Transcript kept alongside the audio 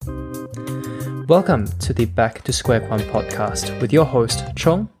Welcome to the Back to Square One podcast with your host,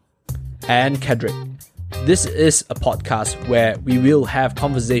 Chong and Kedrick. This is a podcast where we will have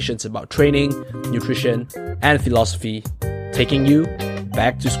conversations about training, nutrition, and philosophy, taking you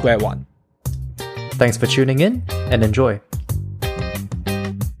back to square one. Thanks for tuning in and enjoy.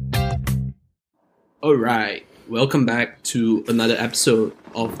 Alright, welcome back to another episode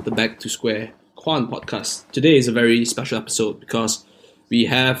of the Back to Square One podcast. Today is a very special episode because we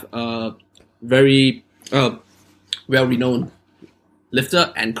have a very well-renowned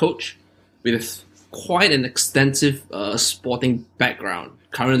lifter and coach with quite an extensive sporting background.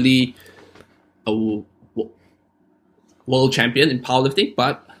 Currently a world champion in powerlifting,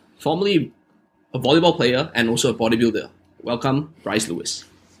 but formerly a volleyball player and also a bodybuilder. Welcome, Bryce Lewis.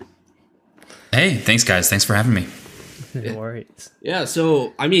 Hey, thanks guys. Thanks for having me. No worries. Yeah,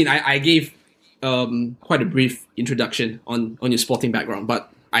 so I gave quite a brief introduction on your sporting background,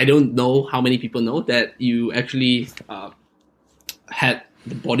 but I don't know how many people know that you actually had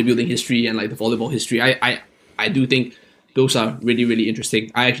the bodybuilding history and like the volleyball history. I do think those are really, really interesting.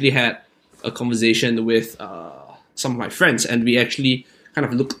 I actually had a conversation with some of my friends, and we actually kind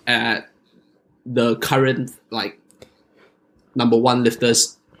of looked at the current like number one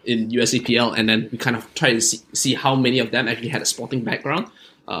lifters in USAPL, and then we kind of tried to see how many of them actually had a sporting background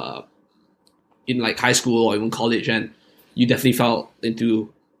in like high school or even college, and you definitely fell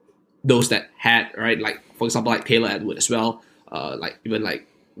into those that had, right? Like, for example, like Taylor Edward as well, like even like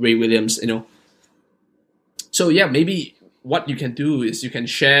Ray Williams, you know. So yeah, maybe what you can do is you can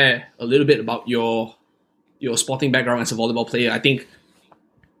share a little bit about your sporting background as a volleyball player. I think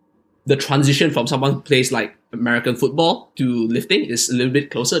the transition from someone who plays like American football to lifting is a little bit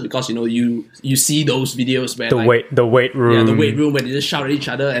closer because, you know, you see those videos where the weight room. Yeah, the weight room where they just shout at each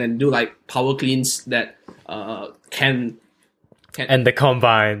other and then do like power cleans that can and the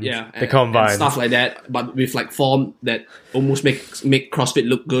combine. Yeah, the combine. And stuff like that, but with like form that almost make CrossFit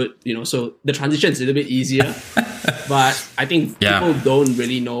look good, you know. So the transition is a little bit easier. But I think people don't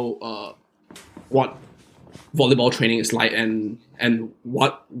really know what volleyball training is like and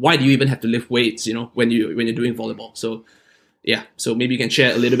why do you even have to lift weights, you know, when you're doing volleyball. So yeah, so maybe you can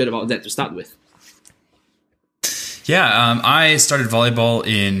share a little bit about that to start with. Yeah, I started volleyball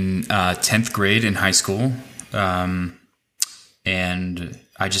in 10th grade in high school, and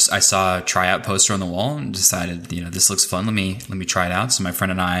I saw a tryout poster on the wall and decided, you know, this looks fun. Let me try it out. So my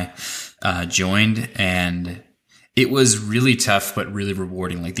friend and I joined, and it was really tough but really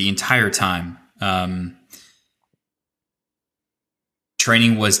rewarding. Like the entire time.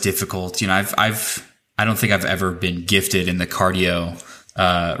 Training was difficult. You know, I don't think I've ever been gifted in the cardio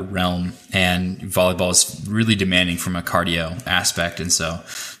realm, and volleyball is really demanding from a cardio aspect. And so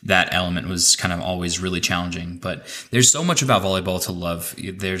that element was kind of always really challenging, but there's so much about volleyball to love.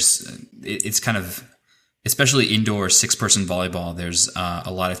 It's kind of, especially indoor 6-person volleyball, there's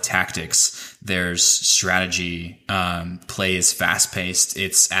a lot of tactics. There's strategy. Play is fast paced.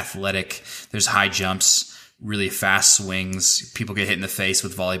 It's athletic. There's high jumps, really fast swings. People get hit in the face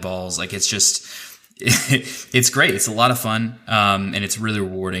with volleyballs. Like it's just, it's great. It's a lot of fun. And it's really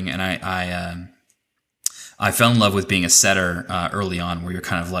rewarding. And I fell in love with being a setter, early on, where you're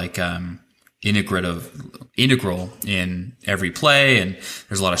kind of like, integral in every play, and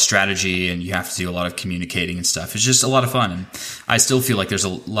there's a lot of strategy and you have to do a lot of communicating and stuff. It's just a lot of fun. And I still feel like there's a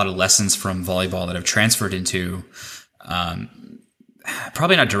lot of lessons from volleyball that have transferred into,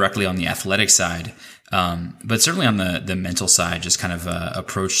 probably not directly on the athletic side, but certainly on the mental side, just kind of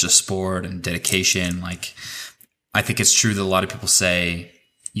approach to sport and dedication. Like, I think it's true that a lot of people say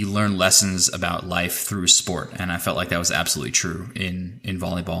you learn lessons about life through sport, and I felt like that was absolutely true in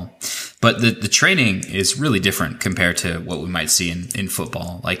volleyball. But the training is really different compared to what we might see in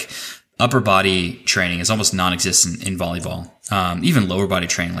football. Like, upper body training is almost non-existent in volleyball. Even lower body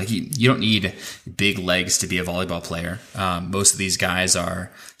training, like you don't need big legs to be a volleyball player. Most of these guys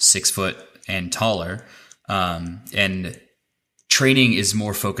are 6 foot and taller. And training is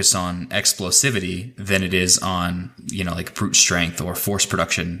more focused on explosivity than it is on, you know, like brute strength or force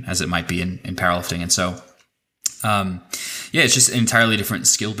production, as it might be in powerlifting. And so, it's just an entirely different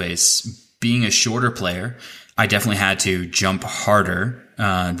skill base. Being a shorter player, I definitely had to jump harder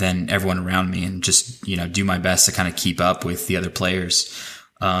than everyone around me, and just, you know, do my best to kind of keep up with the other players.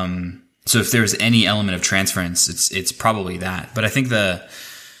 So if there's any element of transference, it's probably that. But I think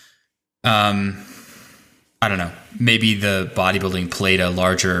I don't know, maybe the bodybuilding played a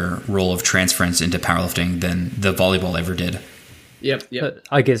larger role of transference into powerlifting than the volleyball ever did. Yep. But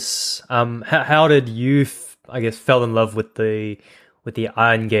I guess, how did you, fell in love with the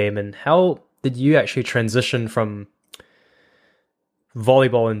iron game, and how did you actually transition from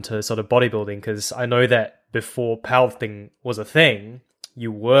volleyball into sort of bodybuilding? Because I know that before powerlifting was a thing,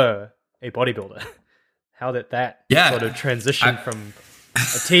 you were a bodybuilder. How did that sort of transition from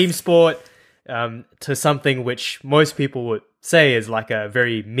a team sport to something which most people would say is like a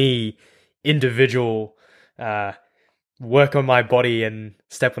very me individual work on my body and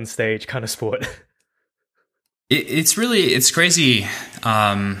step on stage kind of sport? It's crazy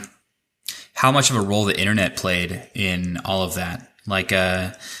how much of a role the internet played in all of that. Like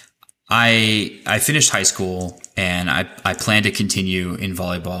I finished high school and I planned to continue in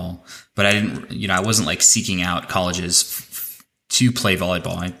volleyball, but I didn't, I wasn't like seeking out colleges to play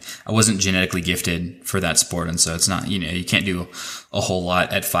volleyball. I wasn't genetically gifted for that sport. And so it's not, you can't do a whole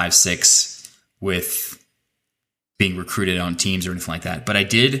lot at 5'6" with being recruited on teams or anything like that. But I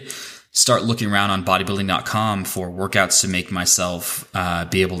did start looking around on bodybuilding.com for workouts to make myself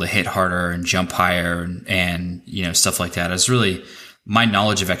be able to hit harder and jump higher and stuff like that. It was really, my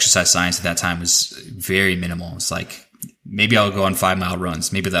knowledge of exercise science at that time was very minimal. It's like, maybe I'll go on 5-mile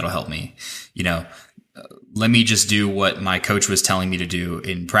runs. Maybe that'll help me. Let me just do what my coach was telling me to do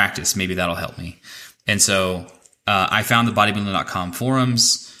in practice. Maybe that'll help me. And so I found the bodybuilding.com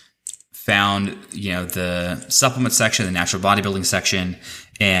forums, found, the supplement section, the natural bodybuilding section,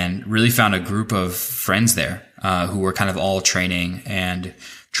 and really found a group of friends there who were kind of all training and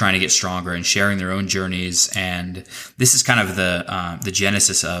trying to get stronger and sharing their own journeys. And this is kind of the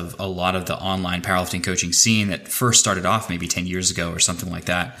genesis of a lot of the online powerlifting coaching scene that first started off maybe 10 years ago or something like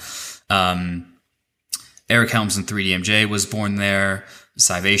that. Eric Helms and 3DMJ was born there.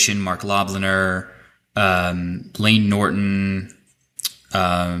 Sivation, Mark Lobliner, Lane Norton,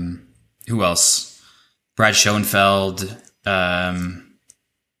 who else? Brad Schoenfeld.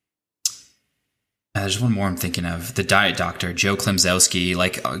 There's one more I'm thinking of. The Diet Doctor, Joe Klemzowski,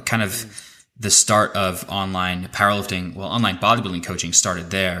 kind of the start of online powerlifting, online bodybuilding coaching started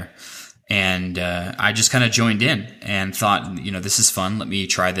there. And I just kind of joined in and thought, this is fun. Let me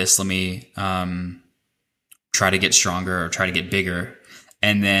try this. Let me try to get stronger or try to get bigger.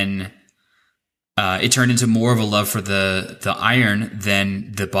 And then it turned into more of a love for the iron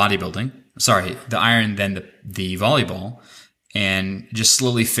than the bodybuilding. Sorry, the iron than the volleyball, and just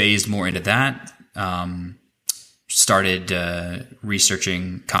slowly phased more into that. Started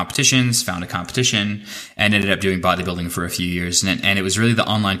researching competitions, found a competition, and ended up doing bodybuilding for a few years. And it was really the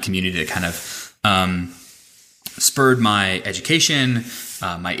online community that kind of spurred my education,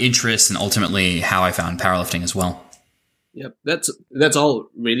 my interests, and ultimately how I found powerlifting as well. Yep, that's all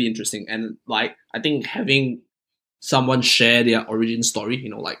really interesting. And I think having someone share their origin story,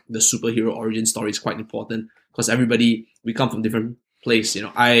 the superhero origin story is quite important, because we come from different place.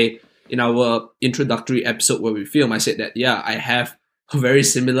 In our introductory episode where we film, I said that, I have a very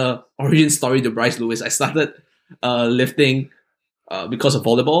similar origin story to Bryce Lewis. I started lifting because of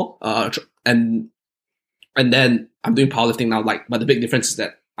volleyball, and then I'm doing powerlifting now. But the big difference is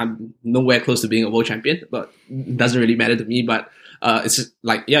that I'm nowhere close to being a world champion, but it doesn't really matter to me. But it's just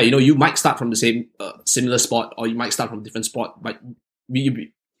you might start from the same similar sport, or you might start from a different sport, but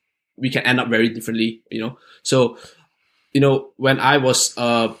we can end up very differently. So when I was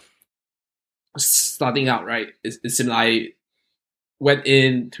starting out, right, it's similar. I went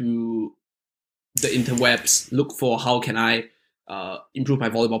into the interwebs, look for how can I improve my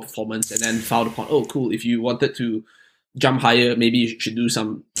volleyball performance, and then found upon, oh cool, if you wanted to jump higher, maybe you should do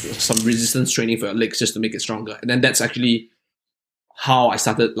some resistance training for your legs just to make it stronger. And then that's actually how I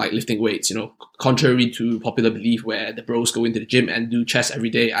started lifting weights. Contrary to popular belief where the bros go into the gym and do chest every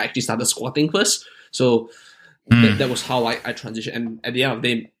day, I actually started squatting first. So that was how I transitioned. And at the end of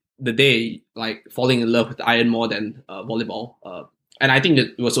the day, falling in love with iron more than volleyball. And I think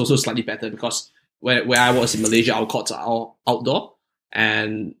that it was also slightly better because where I was in Malaysia, our courts are all outdoor,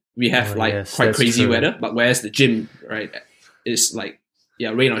 and we have quite crazy weather. But whereas the gym, right, is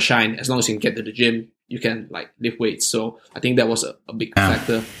rain or shine, as long as you can get to the gym, you can lift weights. So I think that was a big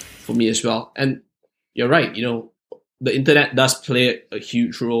factor for me as well. And you're right, the internet does play a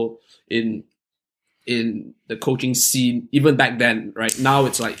huge role in the coaching scene, even back then. Right now,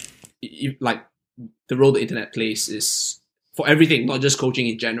 it's the role the internet plays is for everything, not just coaching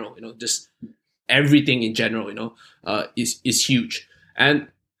in general. Just everything in general. Is huge. And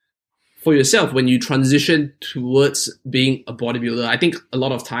for yourself, when you transition towards being a bodybuilder, I think a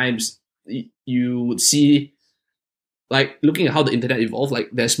lot of times you would see, looking at how the internet evolved,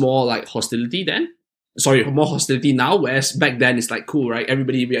 there's more hostility then. Sorry, more hostility now, whereas back then it's cool, right?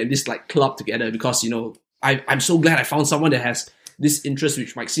 Everybody, we are in this club together because, I'm so glad I found someone that has this interest,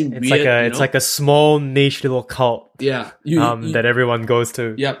 which might seem weird. It's like a small niche little cult. Yeah. That everyone goes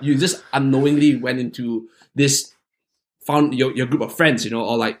to. Yeah. You just unknowingly went into this found your group of friends,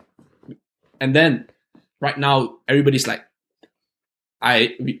 or like, and then right now everybody's like,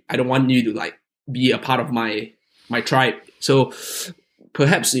 I don't want you to like be a part of my tribe. So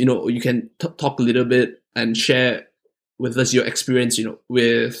perhaps, you can talk a little bit and share with us your experience,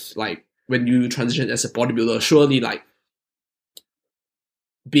 with like when you transitioned as a bodybuilder. Surely like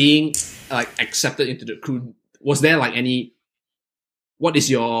being like accepted into the crew, was there like what is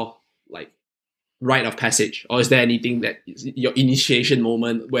your like rite of passage, or is there anything that is your initiation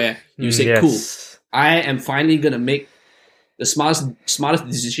moment where you say, cool, I am finally gonna make the smartest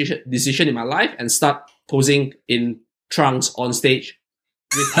decision in my life and start posing in trunks on stage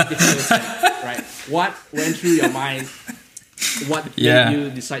with artificial right? What went through your mind? What made you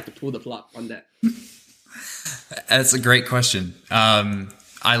decide to pull the plug on that? That's a great question.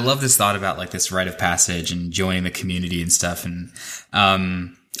 I love this thought about like this rite of passage and joining the community and stuff. And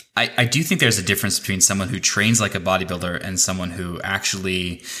I do think there's a difference between someone who trains like a bodybuilder and someone who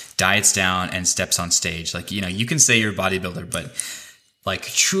actually diets down and steps on stage. Like, you can say you're a bodybuilder, but like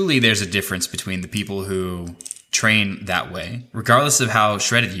truly there's a difference between the people who train that way, regardless of how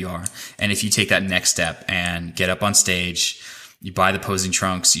shredded you are. And if you take that next step and get up on stage, you buy the posing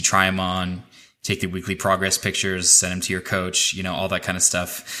trunks, you try them on, take the weekly progress pictures, send them to your coach, all that kind of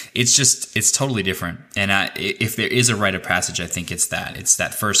stuff. It's totally different. And if there is a rite of passage, I think it's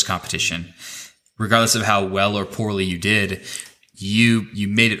that first competition. Regardless of how well or poorly you did, you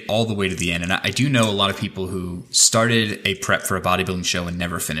made it all the way to the end. And I do know a lot of people who started a prep for a bodybuilding show and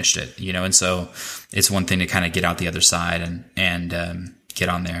never finished it, and so it's one thing to kind of get out the other side and get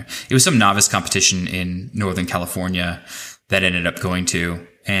on there. It was some novice competition in Northern California that ended up going to,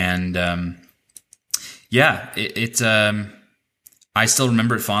 and I still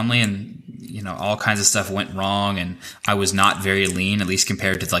remember it fondly, and all kinds of stuff went wrong, and I was not very lean, at least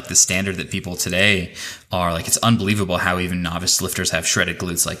compared to like the standard that people today are. Like, it's unbelievable how even novice lifters have shredded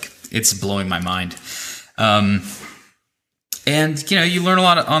glutes. Like, it's blowing my mind. And you learn a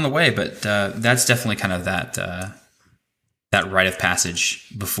lot on the way, but that's definitely kind of that rite of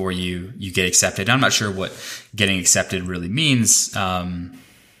passage before you get accepted. I'm not sure what getting accepted really means.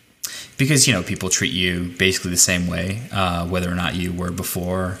 Because, people treat you basically the same way, whether or not you were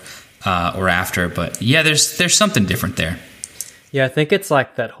before or after. But yeah, there's something different there. Yeah, I think it's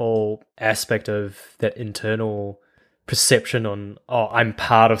like that whole aspect of that internal perception on, I'm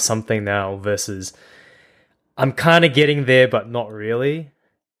part of something now versus I'm kind of getting there, but not really.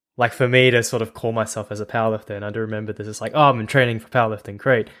 Like for me to sort of call myself as a powerlifter, and I do remember this, it's like, I'm in training for powerlifting,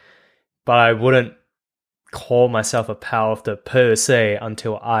 great. But I wouldn't call myself a powerlifter per se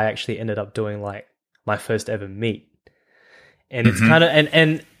until I actually ended up doing like my first ever meet. And it's kind of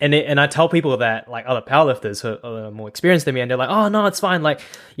and I tell people that, like other powerlifters who are more experienced than me, and they're like, oh no, it's fine, like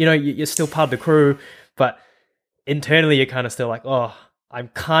you're still part of the crew, but internally you're kind of still like, I'm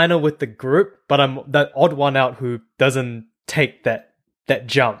kind of with the group, but I'm that odd one out who doesn't take that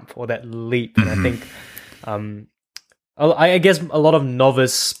jump or that leap. And I think I guess a lot of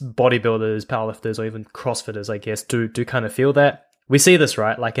novice bodybuilders, powerlifters, or even CrossFitters, I guess, do kind of feel that. We see this,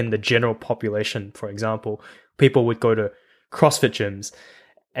 right? Like in the general population, for example, people would go to CrossFit gyms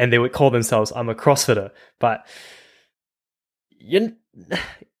and they would call themselves, I'm a CrossFitter. But you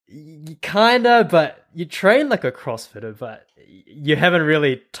kind of, but you train like a CrossFitter, but you haven't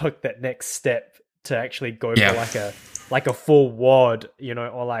really took that next step to actually go for like a full WOD,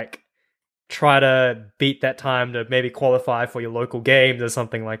 or like try to beat that time to maybe qualify for your local games or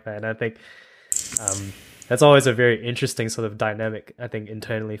something like that. And I think that's always a very interesting sort of dynamic, I think,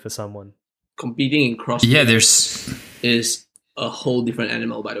 internally for someone. Competing in CrossFit is a whole different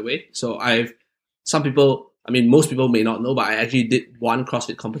animal, by the way. So most people may not know, but I actually did one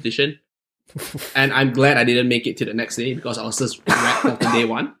CrossFit competition. And I'm glad I didn't make it to the next day because I was just wrecked after day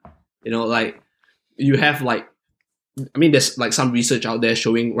one. Like you have there's like some research out there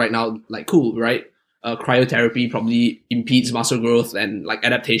showing right now, like cool, right? Cryotherapy probably impedes muscle growth and like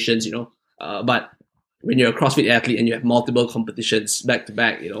adaptations, but when you're a CrossFit athlete and you have multiple competitions back to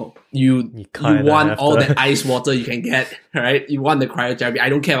back, you want all the ice water you can get, right? You want the cryotherapy. I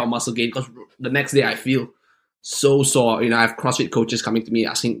don't care about muscle gain because the next day I feel so sore. I have CrossFit coaches coming to me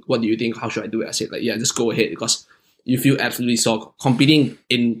asking, what do you think? How should I do it? I said, just go ahead because you feel absolutely sore. Competing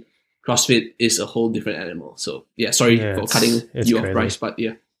in CrossFit is a whole different animal. So sorry for cutting you off, Bryce, but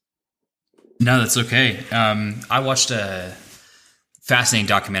yeah. No, that's okay. I watched a fascinating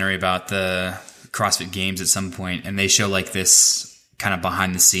documentary about the CrossFit Games at some point, and they show like this kind of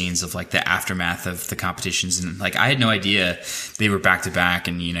behind the scenes of like the aftermath of the competitions. And like, I had no idea they were back to back.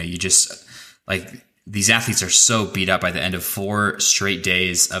 And, you just like, these athletes are so beat up by the end of 4 straight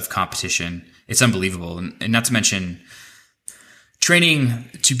days of competition. It's unbelievable. And not to mention training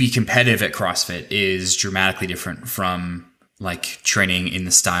to be competitive at CrossFit is dramatically different from like training in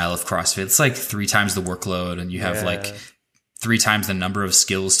the style of CrossFit. It's like 3 times the workload, and you have like 3 times the number of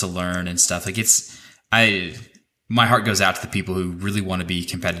skills to learn and stuff. Like my heart goes out to the people who really want to be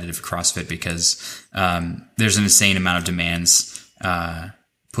competitive at CrossFit, because there's an insane amount of demands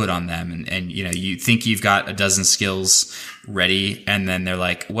put on them. And you think you've got a dozen skills ready, and then they're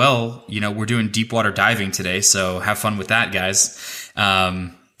like, well, we're doing deep water diving today, so have fun with that, guys.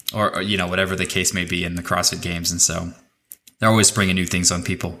 Or whatever the case may be in the CrossFit Games. And so they're always bringing new things on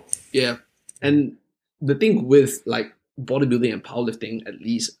people. Yeah. And the thing with like bodybuilding and powerlifting, at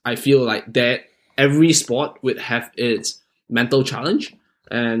least, I feel like that every sport would have its mental challenge.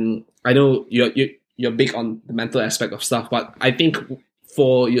 And I know you're big on the mental aspect of stuff, but I think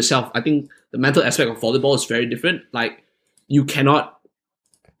for yourself, I think the mental aspect of volleyball is very different. Like, you cannot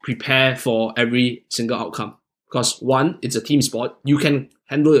prepare for every single outcome, because one, it's a team sport. You can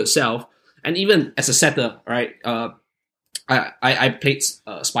handle yourself, and even as a setter, right? I played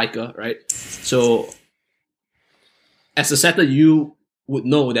spiker, right? So as a setter, you would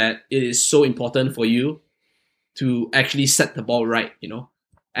know that it is so important for you to actually set the ball right,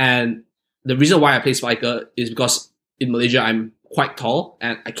 And the reason why I play spiker is because in Malaysia, I'm quite tall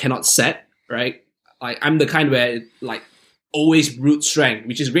and I cannot set, right? Like, I'm the kind where always brute strength,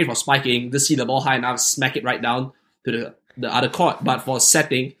 which is great for spiking. Just see the ball high enough, smack it right down to the other court. But for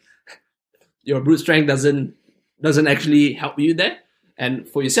setting, your brute strength doesn't actually help you there. And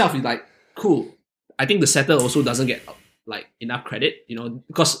for yourself, you're like, cool. I think the setter also doesn't get enough credit,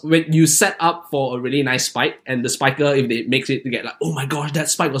 because when you set up for a really nice spike, and the spiker, if they makes it to get like, oh my gosh, that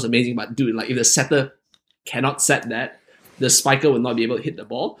spike was amazing, but dude, if the setter cannot set that, the spiker will not be able to hit the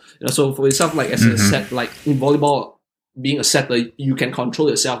ball. So for yourself, as a set, in volleyball, being a setter, you can control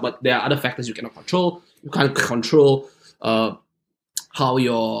yourself, but there are other factors you cannot control. You can't control how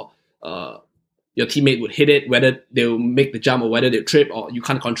your teammate would hit it, whether they'll make the jump or whether they'll trip, or you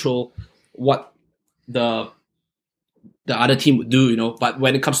can't control what the other team would do, But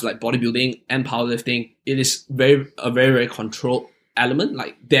when it comes to bodybuilding and powerlifting, it is a very, very controlled element.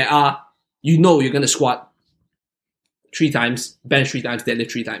 There are, you're going to squat 3 times, bench 3 times,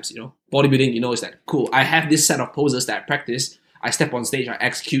 deadlift 3 times, Bodybuilding, it's cool. I have this set of poses that I practice. I step on stage, I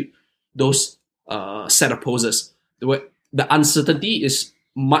execute those set of poses. The uncertainty is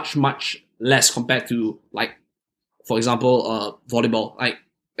much, much less compared to, for example, volleyball,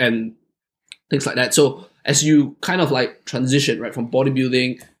 and things like that. So as you kind of transition, right, from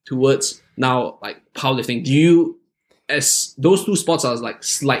bodybuilding towards now powerlifting, do you, as those two sports are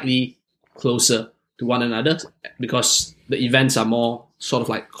slightly closer to one another because the events are more sort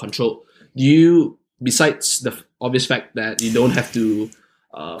of controlled, do you, besides the obvious fact that you don't have to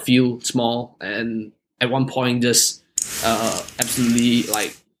feel small and at one point just absolutely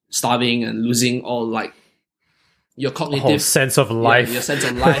starving and losing all your cognitive whole sense of life, your sense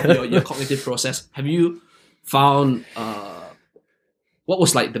of life, your cognitive process, have you found what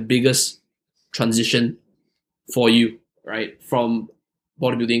was the biggest transition for you, right, from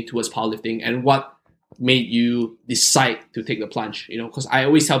bodybuilding towards powerlifting, and what made you decide to take the plunge? Because I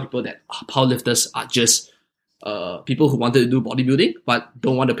always tell people that powerlifters are just people who wanted to do bodybuilding but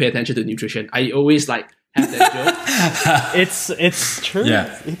don't want to pay attention to nutrition. I always have that joke. It's true.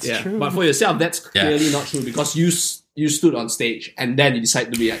 Yeah. It's true. But for yourself, that's clearly not true, because you stood on stage and then you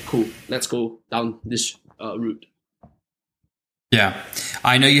decided to be cool, let's go down this route. Yeah,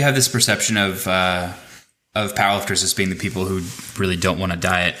 I know you have this perception of powerlifters as being the people who really don't want to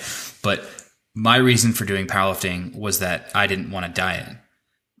diet, but my reason for doing powerlifting was that I didn't want to diet.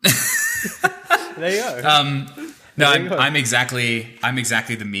 There you go. No, I'm exactly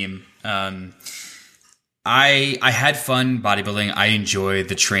the meme. I had fun bodybuilding. I enjoy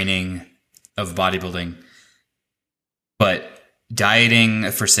the training of bodybuilding, but dieting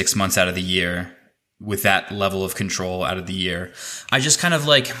for 6 months out of the year with that level of control out of the year, I just kind of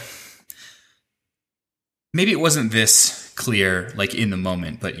maybe it wasn't this clear in the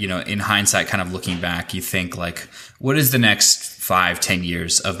moment, but in hindsight, kind of looking back, you think what is the next 5-10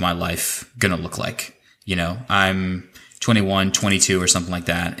 years of my life gonna look like? I'm 21, 22 or something like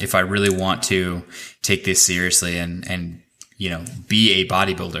that. If I really want to take this seriously and be a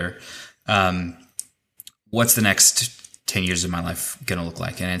bodybuilder, what's the next 10 years of my life gonna look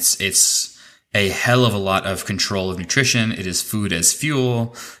like? And it's a hell of a lot of control of nutrition. It is food as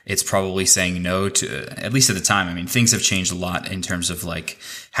fuel. It's probably saying no to, at least at the time. I mean, things have changed a lot in terms of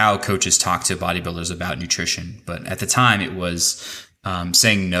how coaches talk to bodybuilders about nutrition. But at the time, it was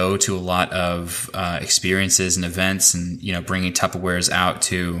saying no to a lot of experiences and events, and bringing Tupperwares out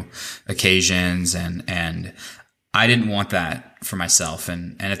to occasions, and I didn't want that for myself.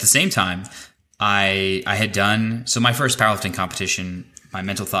 And at the same time, I had done, so my first powerlifting competition, my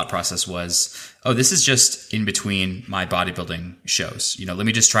mental thought process was, oh, this is just in between my bodybuilding shows. You know, let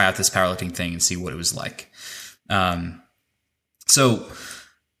me just try out this powerlifting thing and see what it was like. So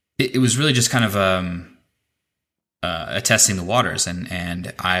it was really just kind of testing the waters,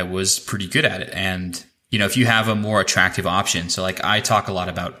 and I was pretty good at it. And, you know, if you have a more attractive option, so like I talk a lot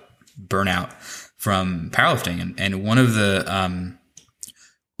about burnout from powerlifting, and one of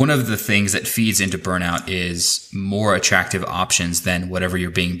the things that feeds into burnout is more attractive options than whatever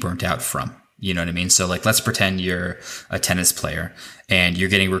you're being burnt out from. You know what I mean? So like, let's pretend you're a tennis player and you're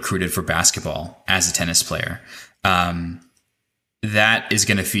getting recruited for basketball as a tennis player. That is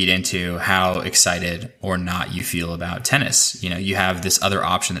going to feed into how excited or not you feel about tennis. You know, you have this other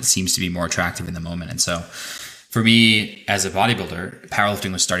option that seems to be more attractive in the moment. And so for me as a bodybuilder,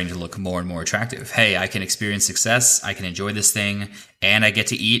 powerlifting was starting to look more and more attractive. Hey, I can experience success. I can enjoy this thing, and I get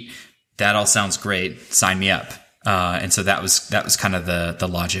to eat. That all sounds great. Sign me up. And so that was kind of the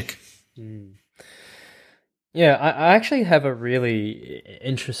logic. Yeah, I actually have a really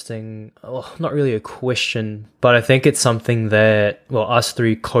interesting, not really a question, but I think it's something that, well, us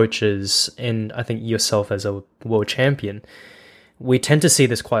three coaches, and I think yourself as a world champion, we tend to see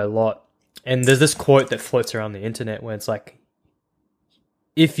this quite a lot. And there's this quote that floats around the internet where it's like,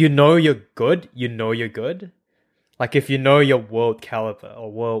 if you know you're good, you know you're good. Like if you know you're world caliber or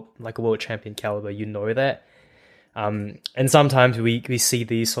a world champion caliber, you know that. And sometimes we see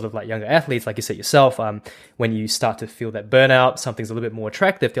these sort of like younger athletes, like you said yourself, when you start to feel that burnout, something's a little bit more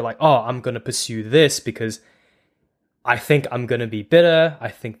attractive. They're like, oh, I'm going to pursue this because I think I'm going to be better. I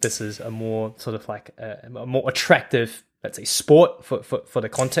think this is a more sort of like a more attractive, let's say, sport for the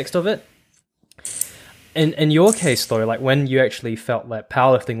context of it. In your case, though, like when you actually felt that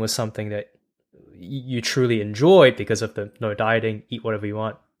powerlifting was something that you truly enjoyed because of the no dieting, eat whatever you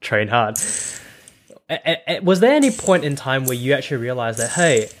want, train hard. Was there any point in time where you actually realized that,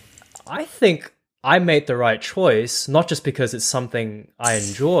 hey, I think I made the right choice, not just because it's something I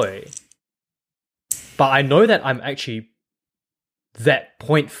enjoy, but I know that I'm actually that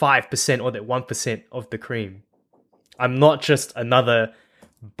 0.5% or that 1% of the cream. I'm not just another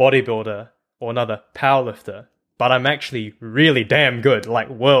bodybuilder or another powerlifter, but I'm actually really damn good, like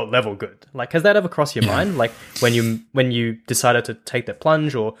world level good. Like, has that ever crossed your mind? Like when you decided to take that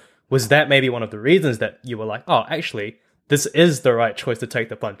plunge, or was that maybe one of the reasons that you were like, oh, actually, this is the right choice to take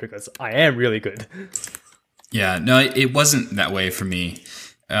the plunge because I am really good? Yeah, no, it wasn't that way for me.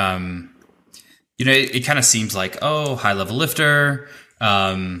 You know, it kind of seems like, oh, high level lifter,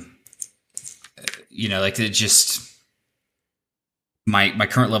 you know, like it just, my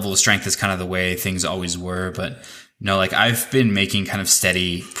current level of strength is kind of the way things always were. But no, like I've been making kind of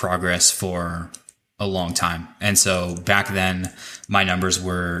steady progress for a long time. And so back then my numbers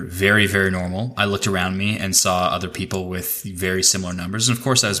were very, very normal. I looked around me and saw other people with very similar numbers. And of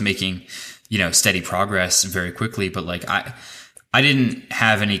course I was making, you know, steady progress very quickly, but like I didn't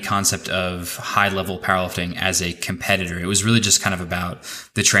have any concept of high level powerlifting as a competitor. It was really just kind of about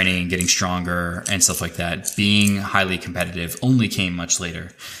the training and getting stronger and stuff like that. Being highly competitive only came much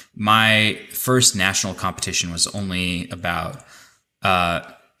later. My first national competition was only about,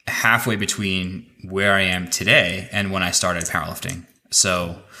 halfway between where I am today and when I started powerlifting.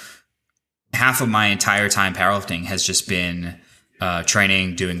 So half of my entire time powerlifting has just been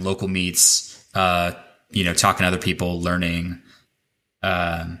training, doing local meets, you know, talking to other people, learning.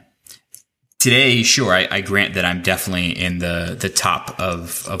 Today, sure, I grant that I'm definitely in the top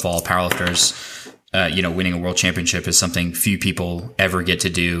of all powerlifters. You know, winning a world championship is something few people ever get to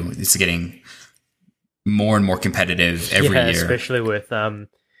do. It's getting more and more competitive every year. Especially with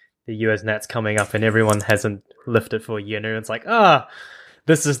the US Nats coming up and everyone hasn't lifted for a year now. It's like,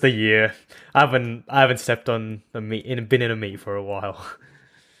 this is the year. I haven't stepped on a meet and been in a meet for a while.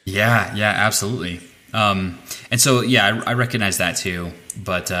 Yeah, absolutely. And so, yeah, I recognize that too.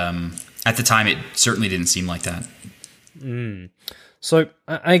 But at the time, it certainly didn't seem like that. So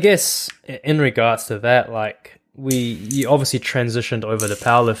I guess in regards to that, like you obviously transitioned over to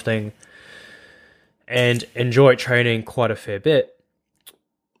powerlifting and enjoyed training quite a fair bit.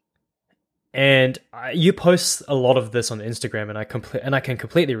 And you post a lot of this on Instagram, and I can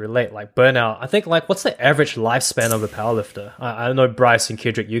completely relate. Like burnout, I think like what's the average lifespan of a powerlifter? I know Bryce and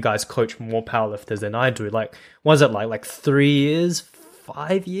Kedrick, you guys coach more powerlifters than I do. Like, what is it like 3 years,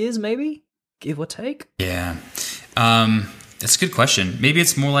 5 years, maybe, give or take? Yeah, that's a good question. Maybe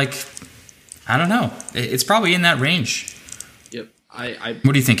it's more like, I don't know. It's probably in that range. Yep.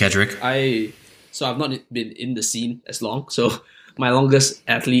 What do you think, Kedrick? So I've not been in the scene as long, so my longest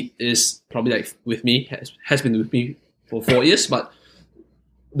athlete is probably like with me, has been with me for 4 years. But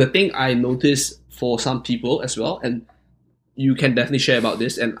the thing I noticed for some people as well, and you can definitely share about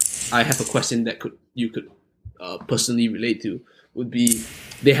this, and I have a question that you could personally relate to, would be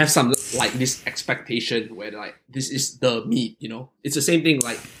they have some like this expectation where like this is the meet, you know. It's the same thing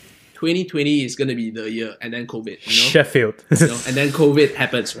like 2020 is gonna be the year, and then COVID, you know? Sheffield. You know, and then COVID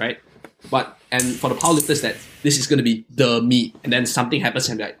happens, right? And for the powerlifters, that this is gonna be the meet, and then something happens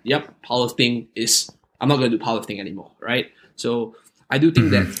and be like, yep, powerlifting is, I'm not gonna do powerlifting anymore, right? So I do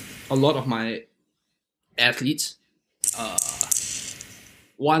think that a lot of my athletes,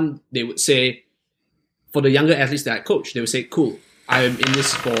 one, they would say, for the younger athletes that I coach, they would say, cool, I'm in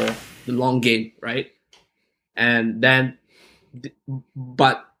this for the long game, right? And then,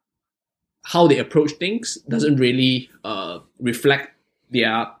 but how they approach things doesn't really reflect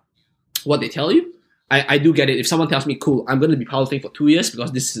what they tell you. I do get it. If someone tells me, cool, I'm going to be powerlifting for 2 years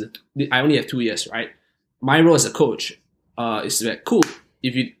because I only have 2 years, right? My role as a coach is that, cool,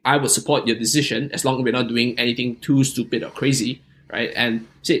 I would support your decision as long as we're not doing anything too stupid or crazy, right? And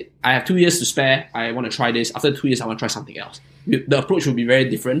say, I have 2 years to spare, I want to try this. After 2 years, I want to try something else. The approach will be very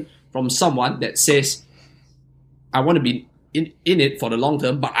different from someone that says, I want to be in it for the long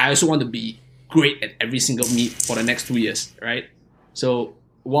term, but I also want to be great at every single meet for the next 2 years, right? So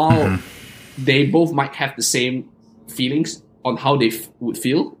while they both might have the same feelings on how they would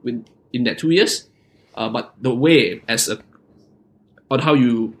feel in that 2 years, but the way on how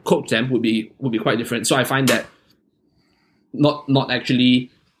you coach them would be quite different. So I find that not actually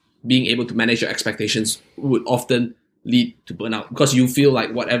being able to manage your expectations would often lead to burnout, because you feel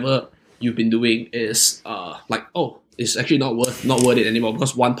like whatever you've been doing is it's actually not worth it anymore,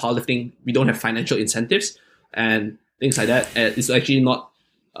 because one, powerlifting, we don't have financial incentives and things like that. It's actually not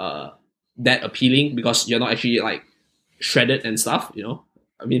that appealing because you're not actually like shredded and stuff, you know.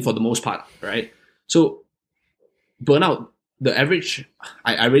 I mean, for the most part, right? So burnout, the average,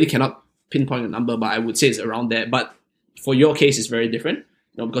 I really cannot pinpoint a number, but I would say it's around there. But for your case, it's very different,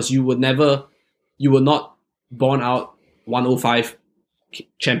 you know, because you were not born out 105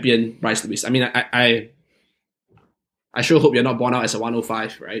 champion Bryce Lewis. I mean, I sure hope you're not born out as a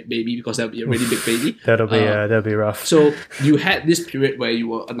 105, right, baby, because that'll be a really big baby. That'll be rough. So you had this period where you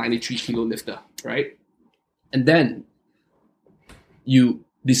were a 93 kilo lifter, right? And then you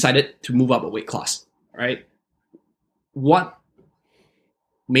decided to move up a weight class, right? What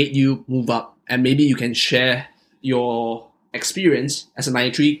made you move up? And maybe you can share your experience as a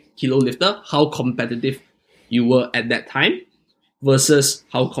 93 kilo lifter, how competitive you were at that time versus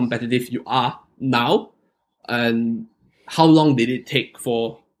how competitive you are now, and how long did it take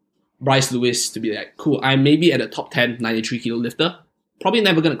for Bryce Lewis to be like, cool, I'm maybe at a top 10 93 kilo lifter, probably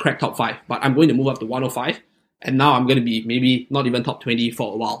never going to crack top 5, but I'm going to move up to 105, and now I'm going to be maybe not even top 20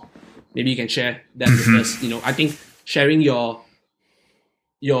 for a while. Maybe you can share that with us. You know, I think sharing your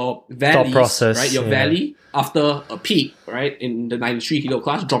valleys, process, right? Your valley after a peak, right, in the 93 kilo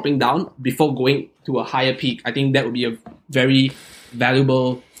class, dropping down before going to a higher peak. I think that would be a very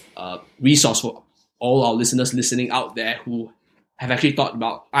valuable resource for all our listeners listening out there who have actually thought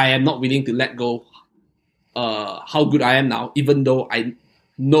about, I am not willing to let go how good I am now, even though I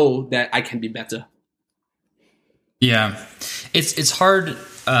know that I can be better. Yeah, it's hard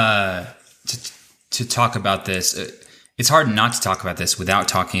to talk about this. It's hard not to talk about this without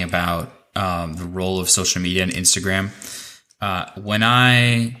talking about the role of social media and Instagram. When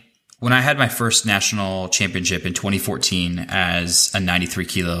I had my first national championship in 2014 as a 93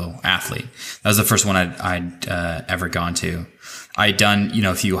 kilo athlete, that was the first one I'd ever gone to. I'd done,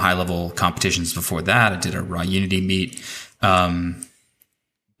 a few high level competitions before that. I did a Raw Unity meet.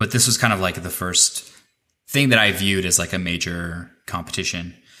 But this was kind of like the first thing that I viewed as like a major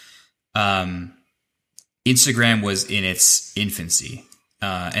competition. Instagram was in its infancy.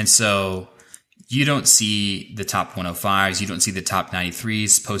 And so you don't see the top 105s, you don't see the top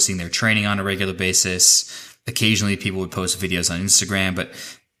 93s posting their training on a regular basis. Occasionally people would post videos on Instagram, but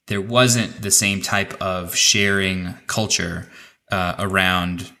there wasn't the same type of sharing culture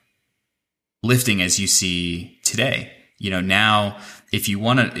around lifting as you see today. Now if you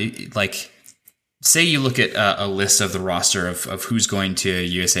want to, like, say you look at a list of the roster of who's going to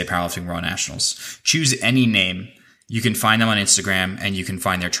USA Powerlifting Raw Nationals, choose any name. You can find them on Instagram and you can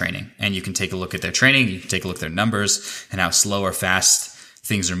find their training, and you can take a look at their training. You can take a look at their numbers and how slow or fast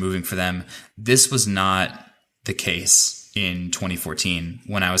things are moving for them. This was not the case in 2014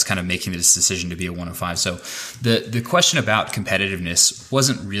 when I was kind of making this decision to be a 105. So the question about competitiveness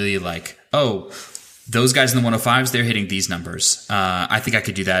wasn't really like, oh, those guys in the 105s, they're hitting these numbers. I think I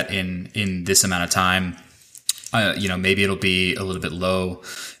could do that in this amount of time. maybe it'll be a little bit low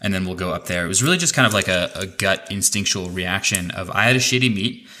and then we'll go up there. It was really just kind of like a gut instinctual reaction of, I had a shitty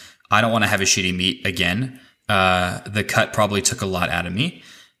meet. I don't want to have a shitty meet again. The cut probably took a lot out of me.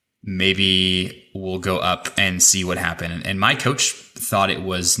 Maybe we'll go up and see what happened. And my coach thought it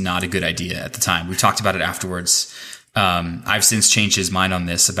was not a good idea at the time. We talked about it afterwards. I've since changed his mind on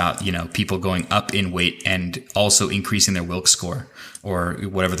this about, people going up in weight and also increasing their Wilks score or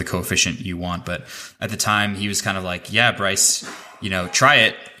whatever the coefficient you want. But at the time he was kind of like, yeah, Bryce, try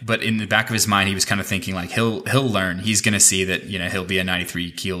it. But in the back of his mind, he was kind of thinking like, he'll learn. He's going to see that, he'll be a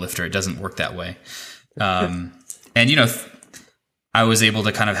 93 kilo lifter. It doesn't work that way. And, I was able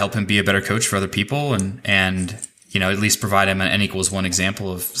to kind of help him be a better coach for other people and at least provide him an N=1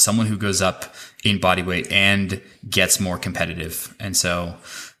 example of someone who goes up in body weight and gets more competitive. And so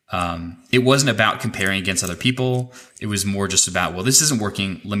it wasn't about comparing against other people. It was more just about, well, this isn't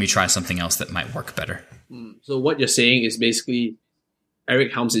working. Let me try something else that might work better. So what you're saying is basically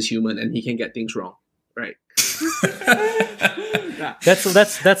Eric Helms is human and he can get things wrong, right? That's what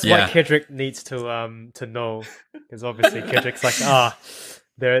Kedrick needs to know, because obviously Kedrick's like,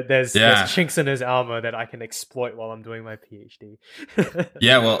 there's chinks in his armor that I can exploit while I'm doing my PhD.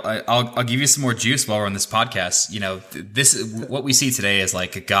 Yeah, well, I'll give you some more juice while we're on this podcast. This what we see today is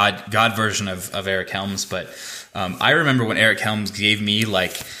like a God version of Eric Helms. But I remember when Eric Helms gave me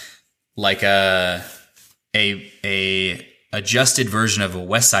like a adjusted version of a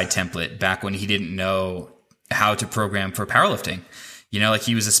Westside template back when he didn't know how to program for powerlifting. Like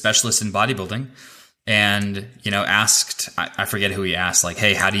he was a specialist in bodybuilding. And, asked, I forget who he asked, like,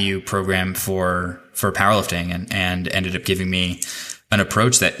 hey, how do you program for powerlifting? And ended up giving me an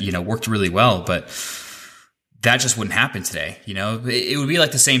approach that, worked really well. But that just wouldn't happen today. It would be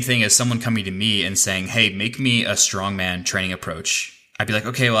like the same thing as someone coming to me and saying, hey, make me a strongman training approach. I'd be like,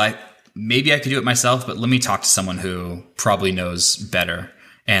 okay, well, maybe I could do it myself, but let me talk to someone who probably knows better.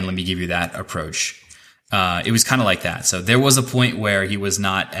 And let me give you that approach. It was kind of like that. So there was a point where he was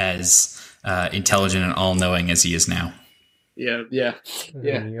not as intelligent and all-knowing as he is now. Yeah.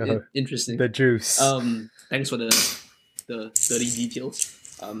 Interesting. The juice. Thanks for the dirty details.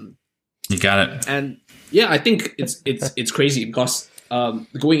 You got it. And yeah, I think it's crazy because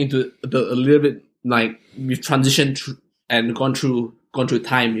going into a little bit like we've transitioned and gone through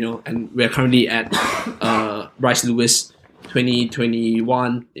time, and we're currently at Bryce Lewis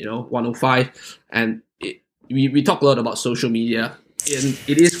 2021, 105, and we talk a lot about social media. And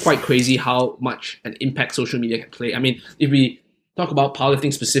it is quite crazy how much an impact social media can play. I mean, if we talk about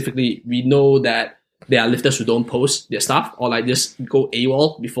powerlifting specifically, we know that there are lifters who don't post their stuff or like just go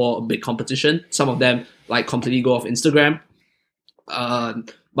AWOL before a big competition. Some of them like completely go off Instagram.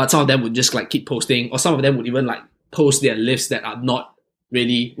 But some of them would just like keep posting, or some of them would even like post their lifts that are not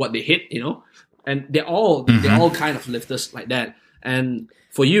really what they hit, And they're all kind of lifters like that. And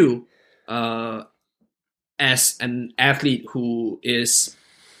for you, as an athlete who is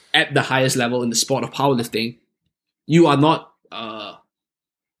at the highest level in the sport of powerlifting, you are not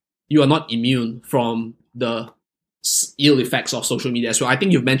immune from the ill effects of social media. So I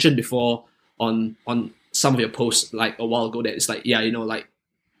think you've mentioned before on some of your posts like a while ago that it's like,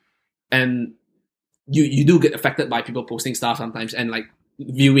 and you do get affected by people posting stuff sometimes and like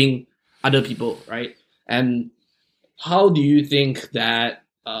viewing other people, right? And how do you think that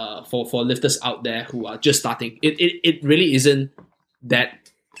for lifters out there who are just starting, it really isn't that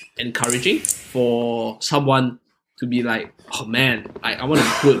encouraging for someone to be like, oh man, I want to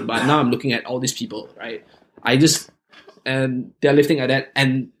be good, but now I'm looking at all these people, right? And they're lifting like that,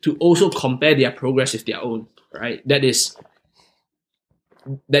 and to also compare their progress with their own, right? That is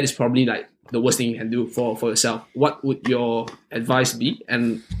probably like the worst thing you can do for yourself. What would your advice be?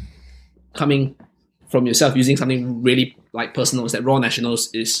 And coming from yourself, using something really like personal, is that Raw Nationals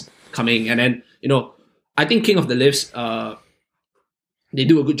is coming, and then I think King of the Lifts, they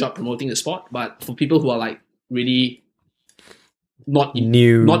do a good job promoting the sport, but for people who are like really not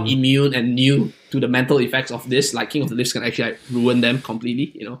immune and new to the mental effects of this, like King of the Lifts can actually like ruin them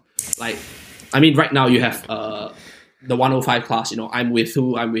completely. Like I mean, right now you have the 105 class. I'm with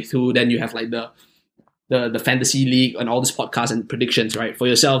who. Then you have like the fantasy league and all this podcasts and predictions, right? For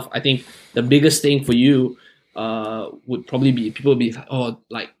yourself, I think the biggest thing for you would probably be people would be like, oh,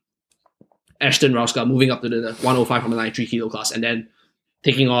 like Ashton Rauska moving up to the 105 from the 93 kilo class and then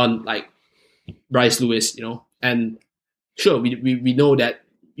taking on like Bryce Lewis, and sure, we know that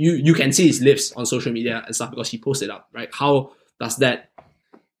you can see his lifts on social media and stuff because he posted up, right? How does that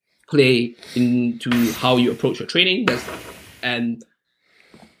play into how you approach your training? And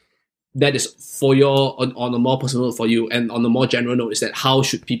that is for your on a more personal note for you, and on a more general note is that how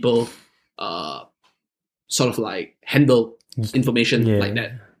should people sort of like handle information like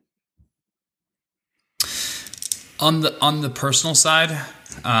that? On the personal side,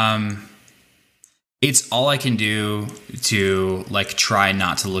 it's all I can do to like try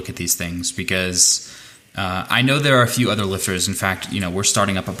not to look at these things, because I know there are a few other lifters. In fact, we're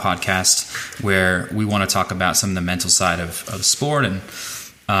starting up a podcast where we want to talk about some of the mental side of sport. And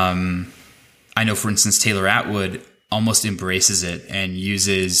I know, for instance, Taylor Atwood almost embraces it and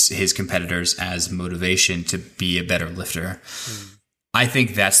uses his competitors as motivation to be a better lifter. I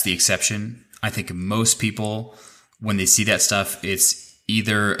think that's the exception. I think most people, when they see that stuff, it's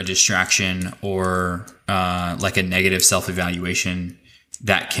either a distraction or like a negative self-evaluation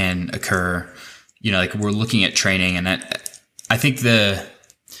that can occur. Like we're looking at training, and I think the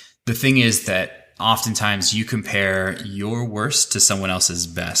thing is that oftentimes you compare your worst to someone else's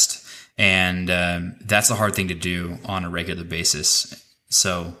best. And that's a hard thing to do on a regular basis.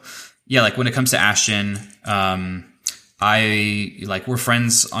 So, yeah, like when it comes to Ashton, we're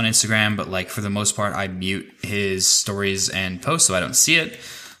friends on Instagram, but like for the most part, I mute his stories and posts so I don't see it.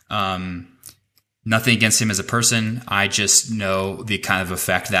 Nothing against him as a person. I just know the kind of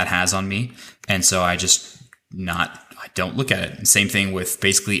effect that has on me. And so I don't look at it. And same thing with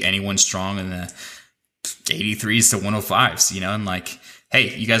basically anyone strong in the 83s to 105s, and like,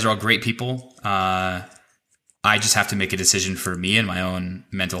 hey, you guys are all great people. I just have to make a decision for me and my own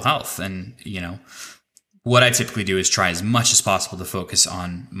mental health. And, what I typically do is try as much as possible to focus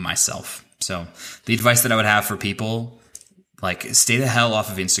on myself. So the advice that I would have for people, like, stay the hell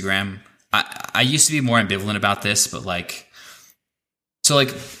off of Instagram. I used to be more ambivalent about this, but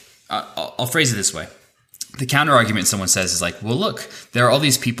I'll phrase it this way. The counter argument someone says is like, well, look, there are all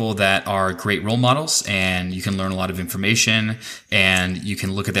these people that are great role models and you can learn a lot of information and you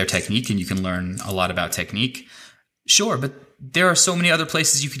can look at their technique and you can learn a lot about technique. Sure. But there are so many other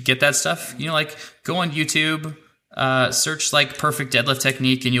places you could get that stuff. Like go on YouTube, search like perfect deadlift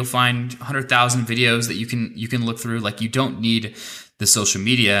technique and you'll find 100,000 videos that you can look through. Like you don't need the social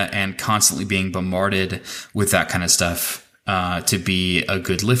media and constantly being bombarded with that kind of stuff to be a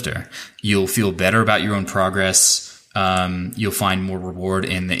good lifter. You'll feel better about your own progress. You'll find more reward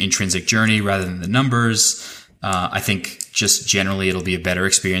in the intrinsic journey rather than the numbers. I think just generally it'll be a better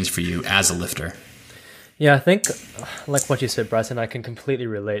experience for you as a lifter. Yeah, I think like what you said, Bryson, I can completely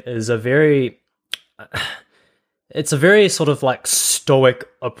relate. It's a very sort of like stoic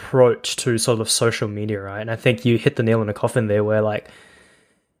approach to sort of social media, right? And I think you hit the nail on the coffin there where like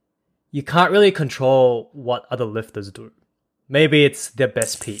you can't really control what other lifters do. Maybe it's their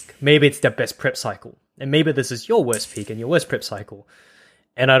best peak. Maybe it's their best prep cycle. And maybe this is your worst peak and your worst prep cycle.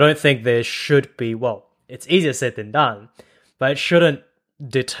 And I don't think there should be, well, it's easier said than done, but it shouldn't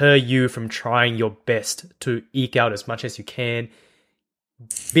deter you from trying your best to eke out as much as you can.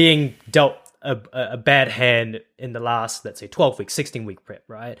 Being dealt a bad hand in the last, let's say, 12-week, 16-week prep,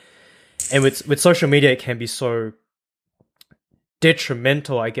 right? And with social media, it can be so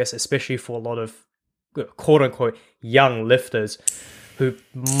detrimental, I guess, especially for a lot of quote-unquote young lifters who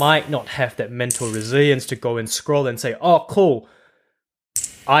might not have that mental resilience to go and scroll and say, oh, cool,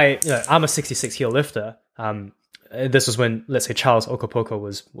 I'm a 66 kilo lifter. This was when, let's say, Charles Okapoko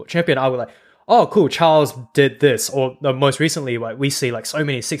was champion. I was like, oh, cool, Charles did this. Or most recently, like we see like so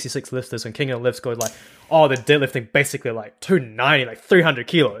many 66 lifters when King of Lifts goes like, oh, they're deadlifting basically like 290, like 300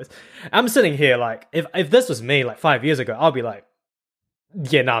 kilos. I'm sitting here like, if this was me like 5 years ago, I'll be like,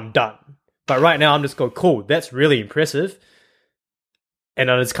 yeah, no, I'm done. But right now, I'm just going, cool, that's really impressive.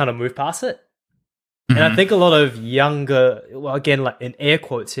 And I just kind of move past it. Mm-hmm. And I think a lot of younger, well, again, like in air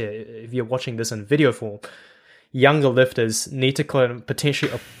quotes here, if you're watching this in video form, younger lifters need to kind of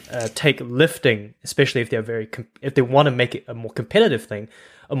potentially take lifting, especially if they're if they want to make it a more competitive thing,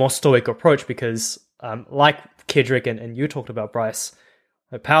 a more stoic approach, because like Kedrick and you talked about, Bryce,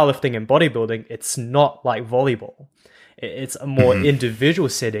 powerlifting and bodybuilding, it's not like volleyball. It's a more individual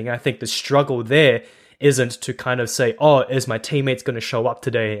setting. I think the struggle there isn't to kind of say, oh, is my teammates going to show up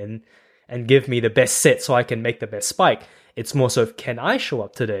today and give me the best set so I can make the best spike? It's more so, can I show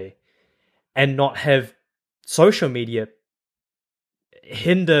up today and not have social media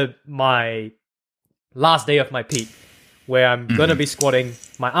hinder my last day of my peak, where I'm going to be squatting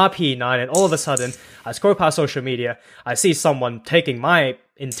my RPE 9 and all of a sudden I scroll past social media, I see someone taking my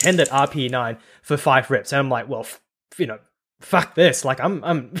intended RPE 9 for 5 reps and I'm like, well, fuck this. Like I'm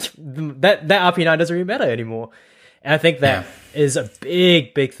that RPE 9 doesn't really matter anymore. And I think that is a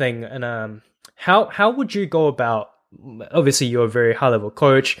big thing. And how would you go about, obviously you're a very high level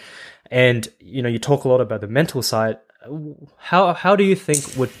coach and you talk a lot about the mental side. How do you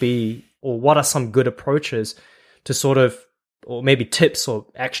think would be, or what are some good approaches to sort of, or maybe tips or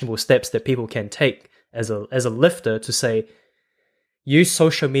actionable steps that people can take as a lifter to say, use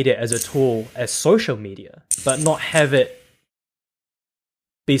social media as a tool, as social media, but not have it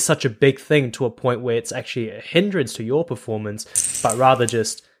be such a big thing to a point where it's actually a hindrance to your performance, but rather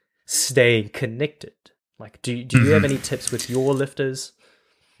just staying connected. Like, do you have any tips with your lifters?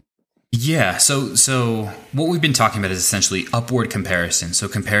 Yeah, so what we've been talking about is essentially upward comparison. So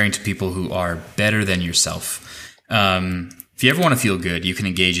comparing to people who are better than yourself. If you ever want to feel good, you can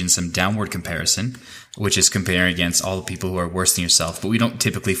engage in some downward comparison, which is comparing against all the people who are worse than yourself. But we don't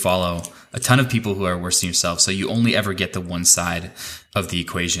typically follow a ton of people who are worse than yourself. So you only ever get the one side of the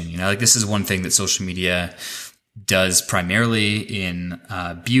equation. You know, like this is one thing that social media does primarily in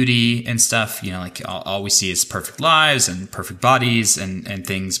beauty and stuff. You know, like all we see is perfect lives and perfect bodies and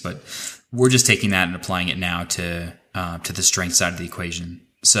things, but we're just taking that and applying it now to the strength side of the equation.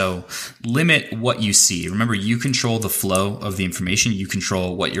 So limit what you see. Remember, you control the flow of the information. You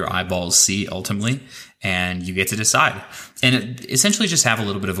control what your eyeballs see ultimately, and you get to decide. And essentially just have a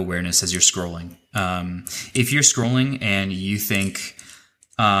little bit of awareness as you're scrolling. If you're scrolling and you think,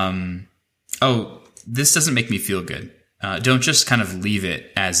 oh, this doesn't make me feel good. Don't just kind of leave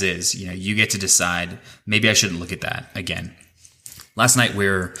it as is. You know, you get to decide, maybe I shouldn't look at that again. Last night we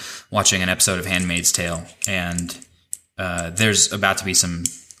were watching an episode of Handmaid's Tale, and there's about to be some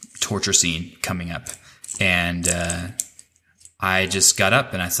torture scene coming up. And I just got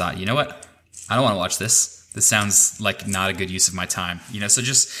up and I thought, you know what? I don't want to watch this. This sounds like not a good use of my time. You know, so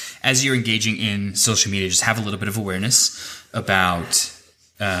just as you're engaging in social media, just have a little bit of awareness about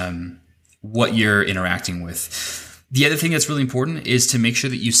what you're interacting with. The other thing that's really important is to make sure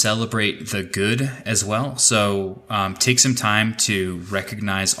that you celebrate the good as well. So take some time to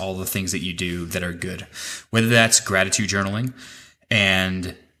recognize all the things that you do that are good, whether that's gratitude journaling.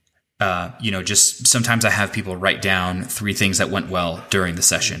 And, just sometimes I have people write down 3 things that went well during the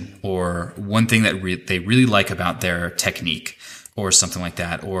session, or one thing that they really like about their technique, or something like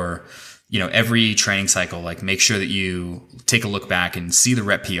that. Or, every training cycle, like make sure that you take a look back and see the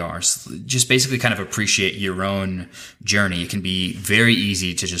rep PRs. Just basically kind of appreciate your own journey. It can be very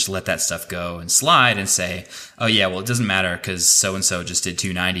easy to just let that stuff go and slide and say, oh yeah, well, it doesn't matter because so-and-so just did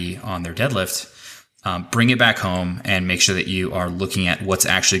 290 on their deadlift. Bring it back home and make sure that you are looking at what's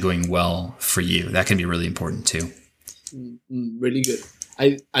actually going well for you. That can be really important too. Really good.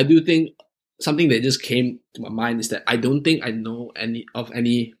 I do think something that just came to my mind is that I don't think I know any,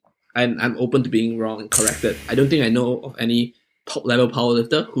 and I'm open to being wrong and corrected. I don't think I know of any top-level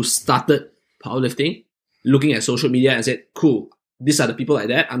powerlifter who started powerlifting looking at social media and said, cool, these are the people like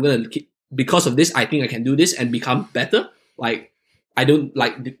that. I'm going to keep, because of this, I think I can do this and become better. Like, I don't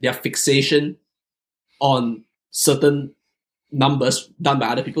like their fixation on certain numbers done by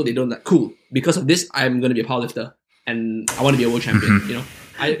other people. They don't like, cool, because of this, I'm going to be a powerlifter and I want to be a world champion,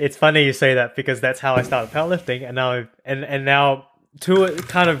 It's funny you say that because that's how I started powerlifting, and now, and now, to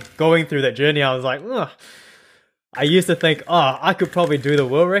kind of going through that journey, I was like, ugh. I used to think, I could probably do the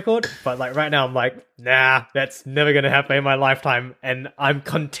world record, but like right now I'm like, nah, that's never going to happen in my lifetime. And I'm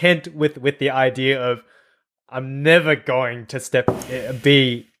content with the idea of I'm never going to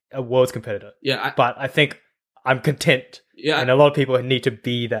be a world's competitor. Yeah. But I think I'm content. Yeah. And a lot of people need to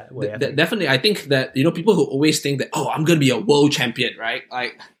be that way. Definitely. I think that, people who always think that, I'm going to be a world champion, right?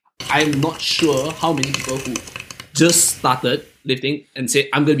 Like, I'm not sure how many people who just started lifting and said,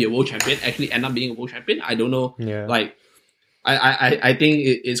 I'm going to be a world champion, actually end up being a world champion. I don't know. Yeah. Like, I think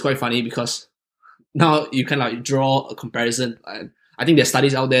it's quite funny because now you can like draw a comparison. I think there's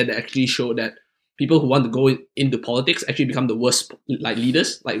studies out there that actually show that people who want to go into politics actually become the worst like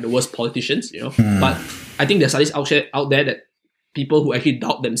leaders, like the worst politicians, But I think there's studies out there that people who actually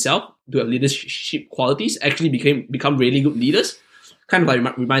doubt themselves to have leadership qualities actually become really good leaders. Kind of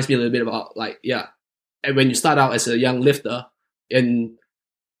like reminds me a little bit about and when you start out as a young lifter and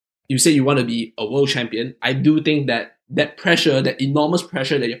you say you want to be a world champion, I do think that pressure, that enormous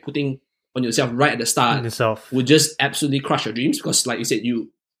pressure that you're putting on yourself right at the start would just absolutely crush your dreams because, like you said, you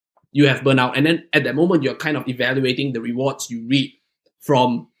have burnout. And then at that moment, you're kind of evaluating the rewards you reap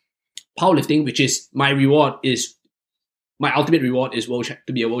from powerlifting, which is my ultimate reward is to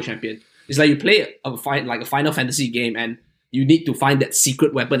be a world champion. It's like you play a Final Fantasy game and you need to find that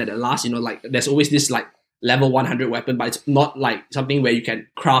secret weapon at the last, like there's always this like level 100 weapon, but it's not like something where you can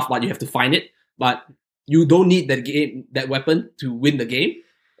craft, but you have to find it. But you don't need that weapon to win the game,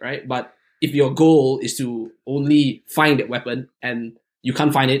 right? But if your goal is to only find that weapon and you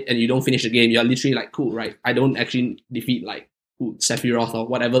can't find it and you don't finish the game, you're literally like, cool, right? I don't actually defeat like Sephiroth or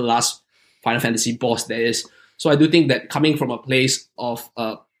whatever the last Final Fantasy boss there is. So I do think that coming from a place of,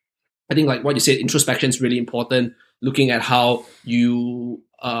 I think like what you said, introspection is really important. Looking at how you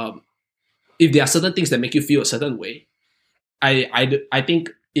if there are certain things that make you feel a certain way, I think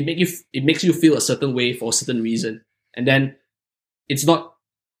it makes you feel a certain way for a certain reason. And then it's not,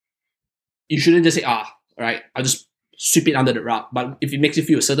 you shouldn't just say, right, I'll just sweep it under the rug. But if it makes you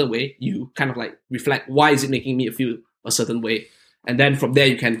feel a certain way, you kind of like reflect, why is it making me feel a certain way? And then from there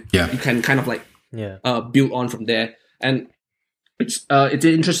you can kind of like build on from there. And it's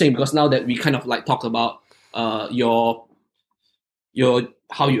interesting because now that we kind of like talked about your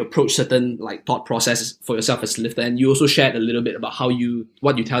how you approach certain like thought processes for yourself as a lifter, and you also shared a little bit about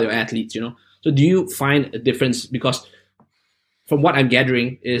what you tell your athletes, So do you find a difference? Because from what I'm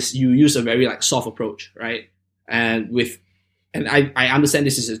gathering is you use a very like soft approach, right? And I understand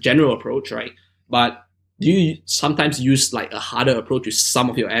this is a general approach, right? But do you sometimes use like a harder approach with some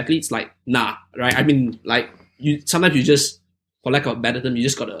of your athletes? Like, nah, right? I mean, like sometimes you just, for lack of a better term, you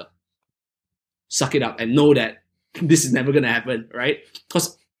just gotta suck it up and know that this is never gonna happen, right?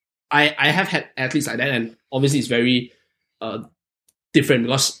 Because I have had athletes like that, and obviously it's very different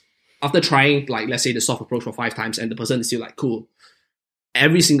because after trying, like, let's say the soft approach for 5 times and the person is still like, cool.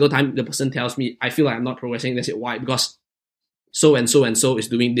 Every single time the person tells me, I feel like I'm not progressing, they say, why? Because so and so and so is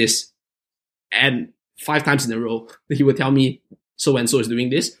doing this. And 5 times in a row, he would tell me so and so is doing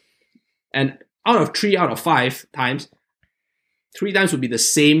this. And out of 3 out of 5 times, 3 times would be the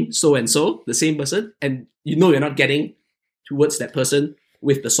same so and so, the same person, and you're not getting towards that person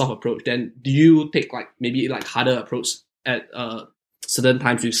with the soft approach. Then do you take like maybe like harder approach at certain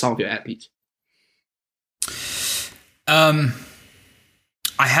times with some of your athletes?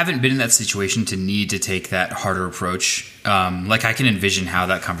 I haven't been in that situation to need to take that harder approach. Like I can envision how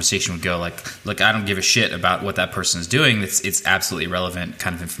that conversation would go. Like I don't give a shit about what that person is doing. It's absolutely irrelevant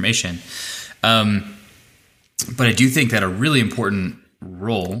kind of information. But I do think that a really important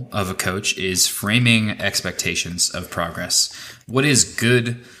role of a coach is framing expectations of progress. What is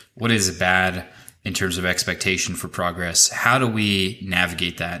good? What is bad in terms of expectation for progress? How do we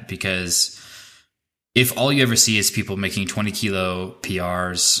navigate that? Because if all you ever see is people making 20 kilo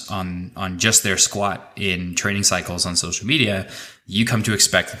PRs on just their squat in training cycles on social media, you come to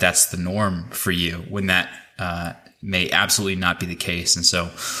expect that that's the norm for you when that may absolutely not be the case. And so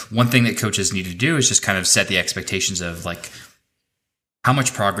one thing that coaches need to do is just kind of set the expectations of like, how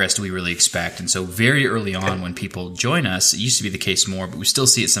much progress do we really expect? And so very early on when people join us, it used to be the case more, but we still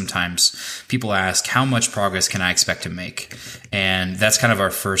see it sometimes. People ask, how much progress can I expect to make? And that's kind of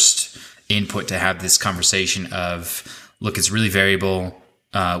our first input to have this conversation of, look, it's really variable.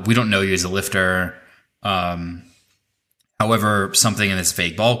 We don't know you as a lifter. However, something in this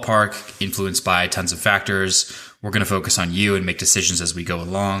vague ballpark, influenced by tons of factors, we're going to focus on you and make decisions as we go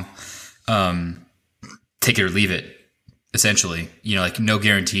along. Take it or leave it, essentially. Like no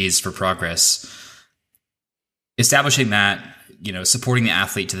guarantees for progress. Establishing that, supporting the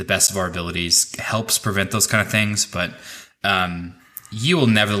athlete to the best of our abilities helps prevent those kind of things. But you will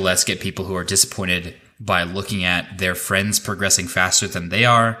nevertheless get people who are disappointed by looking at their friends progressing faster than they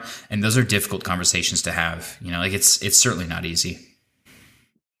are. And those are difficult conversations to have. It's certainly not easy.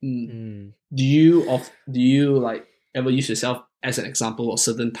 Mm. Do you like ever use yourself as an example of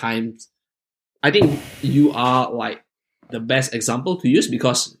certain times? I think you are like the best example to use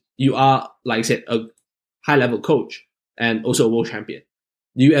because you are, like I said, a high level coach and also a world champion.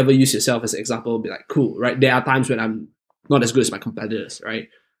 Do you ever use yourself as an example? Be like, cool, right? There are times when I'm not as good as my competitors, right?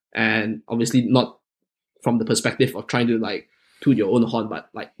 And obviously not from the perspective of trying to like toot your own horn, but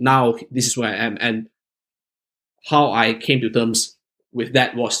like now this is where I am, and how I came to terms with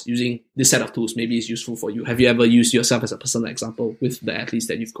that was using this set of tools. Maybe it's useful for you. Have you ever used yourself as a personal example with the athletes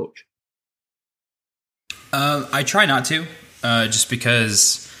that you've coached? I try not to, just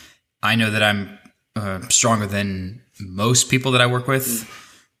because I know that I'm stronger than most people that I work with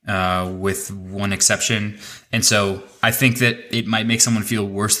one exception. And so I think that it might make someone feel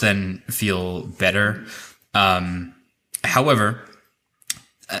worse than feel better. However,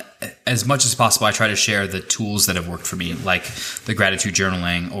 as much as possible, I try to share the tools that have worked for me, like the gratitude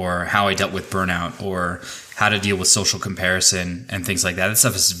journaling or how I dealt with burnout or how to deal with social comparison and things like that. That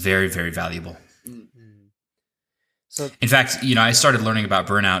stuff is very, very valuable. So, in fact, I started learning about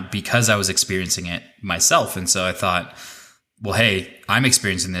burnout because I was experiencing it myself. And so I thought, well, hey, I'm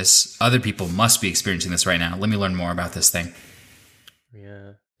experiencing this. Other people must be experiencing this right now. Let me learn more about this thing.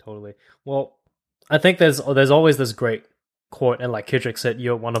 Yeah, totally. Well, I think there's always this great quote, and like Kidrick said,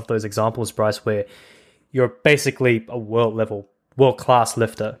 you're one of those examples, Bryce, where you're basically a world-class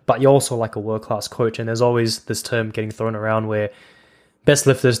lifter, but you're also like a world-class coach. And there's always this term getting thrown around where best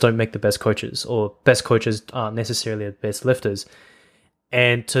lifters don't make the best coaches, or best coaches aren't necessarily the best lifters.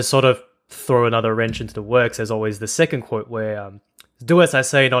 And to sort of throw another wrench into the works, there's always the second quote where, do as I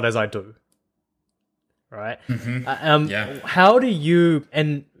say, not as I do. right? Yeah. How do you,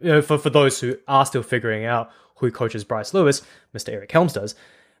 and for those who are still figuring out who coaches Bryce Lewis, Mr. Eric Helms does,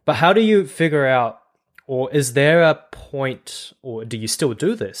 but how do you figure out, or is there a point, or do you still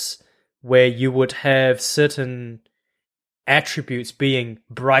do this, where you would have certain attributes being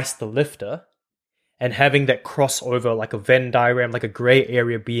Bryce the lifter and having that crossover, like a Venn diagram, like a gray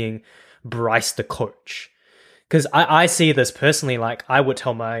area being Bryce the coach? Because I see this personally, like I would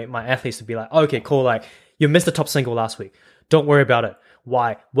tell my athletes to be like, okay, cool, like you missed the top single last week. Don't worry about it.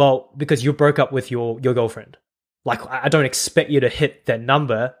 Why? Well, because you broke up with your girlfriend. Like, I don't expect you to hit that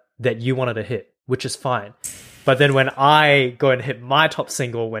number that you wanted to hit, which is fine. But then when I go and hit my top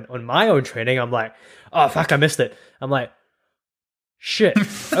single when on my own training, I'm like, oh, fuck, I missed it. I'm like, shit.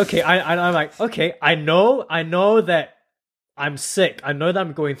 Okay, I'm like, okay, I know that I'm sick. I know that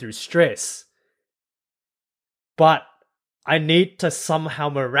I'm going through stress. But I need to somehow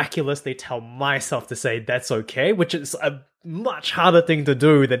miraculously tell myself to say that's okay, which is a much harder thing to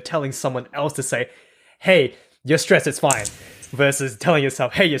do than telling someone else to say, hey, you're stressed, it's fine, versus telling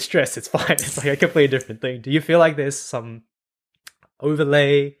yourself, hey, you're stressed, it's fine. It's like a completely different thing. Do you feel like there's some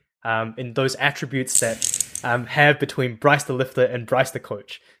overlay in those attributes that have between Bryce the lifter and Bryce the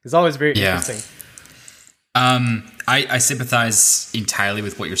coach? It's always very interesting. I sympathize entirely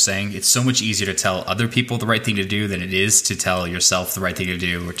with what you're saying. It's so much easier to tell other people the right thing to do than it is to tell yourself the right thing to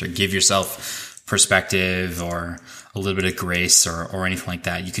do, or to give yourself perspective or a little bit of grace or anything like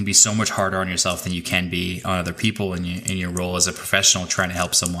that. You can be so much harder on yourself than you can be on other people in your role as a professional trying to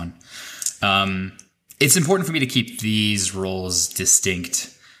help someone. It's important for me to keep these roles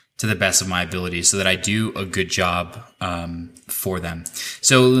distinct to the best of my ability so that I do a good job for them.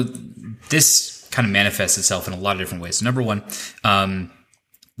 So this kind of manifests itself in a lot of different ways. So number one,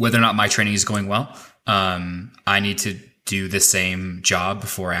 whether or not my training is going well, I need to do the same job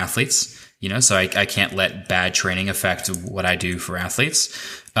for athletes. So I can't let bad training affect what I do for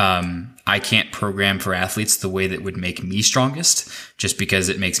athletes. I can't program for athletes the way that would make me strongest just because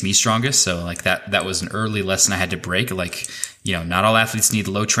it makes me strongest. So like that was an early lesson I had to break. Like, not all athletes need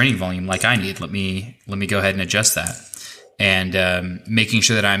low training volume like I need. Let me go ahead and adjust that. And making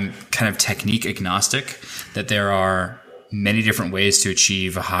sure that I'm kind of technique agnostic, that there are many different ways to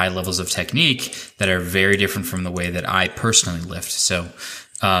achieve high levels of technique that are very different from the way that I personally lift. So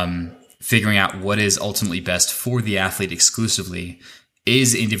figuring out what is ultimately best for the athlete exclusively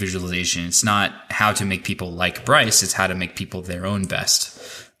is individualization. It's not how to make people like Bryce, it's how to make people their own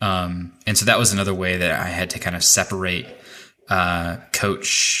best. And so that was another way that I had to kind of separate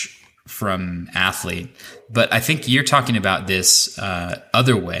coach from athlete. But I think you're talking about this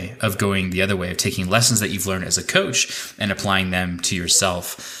other way of going the other way, of taking lessons that you've learned as a coach and applying them to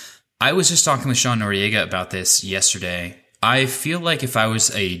yourself. I was just talking with Sean Noriega about this yesterday. I feel like if I was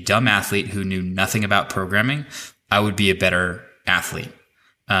a dumb athlete who knew nothing about programming, I would be a better athlete.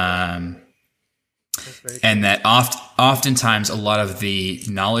 And that oftentimes a lot of the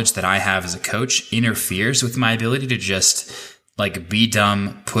knowledge that I have as a coach interferes with my ability to just like be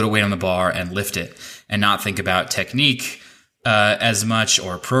dumb, put a weight on the bar and lift it, and not think about technique as much,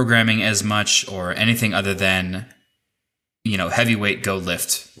 or programming as much, or anything other than, heavyweight, go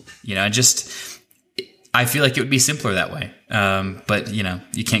lift. I feel like it would be simpler that way. But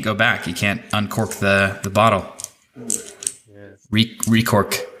you can't go back. You can't uncork the bottle.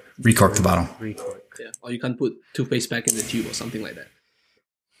 Recork the bottle. Yeah. Or you can't put toothpaste back in the tube or something like that.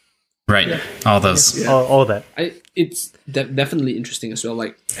 Right. Yeah. All those. Yeah. All that. It's definitely interesting as well.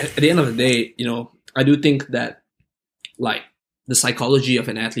 Like at the end of the day, I do think that like the psychology of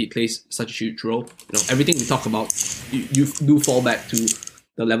an athlete plays such a huge role. Everything we talk about, you do fall back to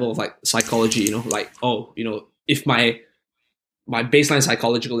the level of like psychology, if my baseline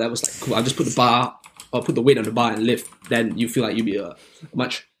psychological level is like, cool, I'll just put the bar or put the weight on the bar and lift, then you feel like you'll be a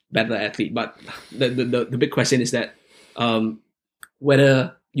much better athlete. But the big question is that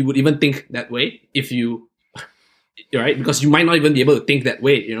whether you would even think that way if you, right? Because you might not even be able to think that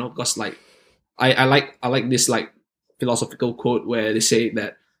way, because like I like this like philosophical quote where they say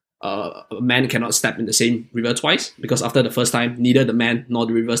that a man cannot step in the same river twice, because after the first time, neither the man nor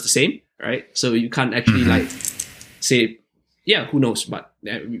the river is the same, right? So you can't actually like say, yeah, who knows? But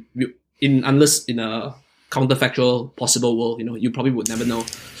unless in a counterfactual possible world, you probably would never know.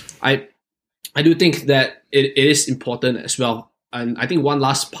 I do think that it is important as well. And I think one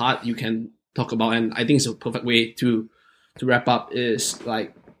last part you can talk about, and I think it's a perfect way to wrap up, is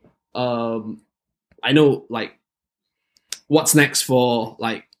like, I know like what's next for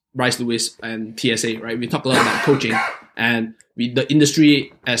like Bryce Lewis and TSA, right? We talk a lot about coaching, and the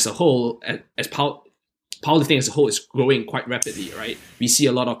industry as a whole, as powerlifting as a whole is growing quite rapidly, right? We see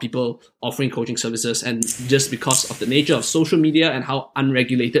a lot of people offering coaching services, and just because of the nature of social media and how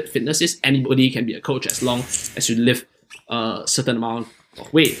unregulated fitness is, anybody can be a coach as long as you lift a certain amount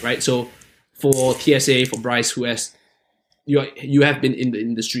of weight, right? So for TSA, for Bryce, who has you have been in the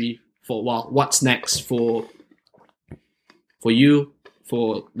industry for a while, what's next for you,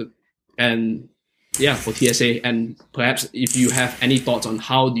 for TSA, and perhaps if you have any thoughts on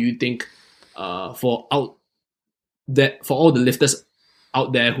how do you think for all the lifters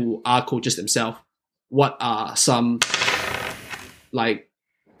out there who are coaches themselves, what are some like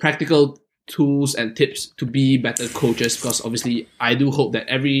practical tools and tips to be better coaches? Because obviously I do hope that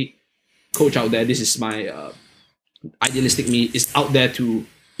every coach out there, this is my idealistic me, is out there to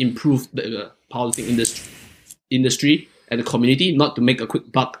improve the powerlifting industry and the community, not to make a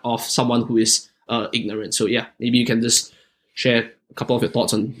quick buck off someone who is ignorant. So yeah, maybe you can just share a couple of your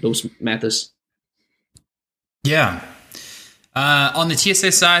thoughts on those matters. Yeah. On the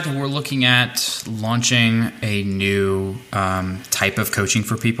TSA side, we're looking at launching a new type of coaching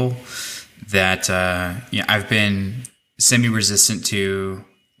for people that I've been semi-resistant to,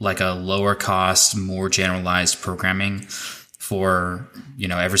 like a lower cost, more generalized programming for,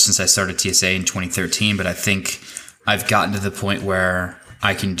 ever since I started TSA in 2013. But I think I've gotten to the point where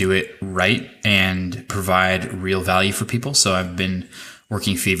I can do it right and provide real value for people. So I've been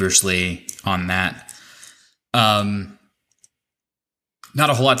working feverishly on that. Not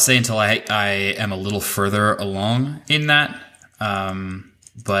a whole lot to say until I am a little further along in that.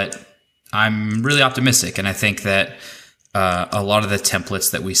 But I'm really optimistic. And I think that a lot of the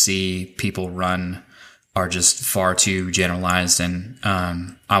templates that we see people run are just far too generalized. And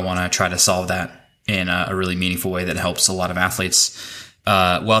I want to try to solve that in a really meaningful way that helps a lot of athletes,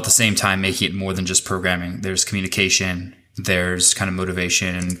 while at the same time making it more than just programming. There's communication, there's kind of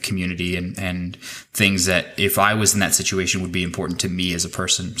motivation and community and things that if I was in that situation would be important to me as a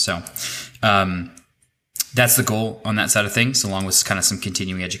person. So that's the goal on that side of things, along with kind of some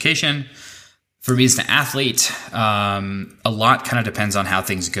continuing education. For me as an athlete, a lot kind of depends on how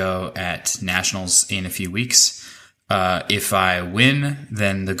things go at nationals in a few weeks. If I win,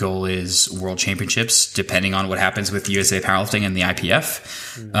 then the goal is world championships, depending on what happens with USA Powerlifting and the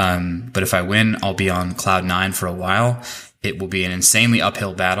IPF. But if I win, I'll be on cloud 9 for a while. It will be an insanely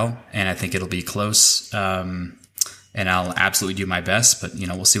uphill battle, and I think it'll be close. And I'll absolutely do my best, but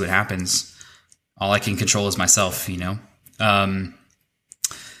we'll see what happens. All I can control is myself,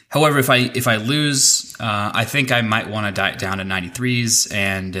 However, if I lose, I think I might want to diet down to 93s,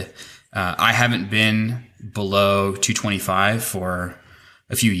 and I haven't been below 225 for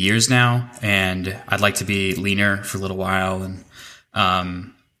a few years now, and I'd like to be leaner for a little while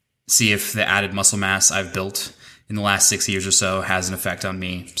and see if the added muscle mass I've built in the last 6 years or so has an effect on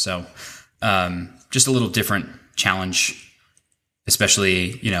me. So just a little different challenge,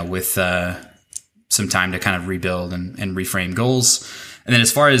 especially with some time to kind of rebuild and reframe goals. And then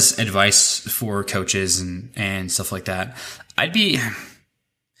as far as advice for coaches and stuff like that, I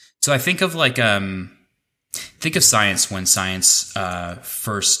think of think of science when science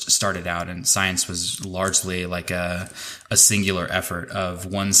first started out, and science was largely like a singular effort of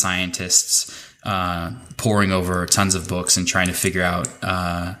one scientist poring over tons of books and trying to figure out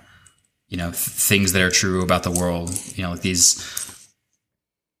things that are true about the world. Like these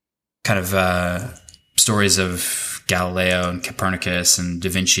kind of stories of Galileo and Copernicus and Da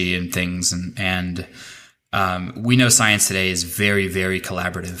Vinci and things, and we know science today is very, very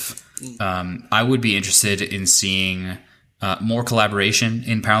collaborative. I would be interested in seeing more collaboration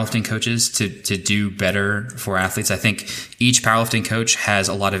in powerlifting coaches to do better for athletes. I think each powerlifting coach has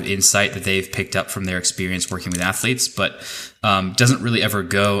a lot of insight that they've picked up from their experience working with athletes, but doesn't really ever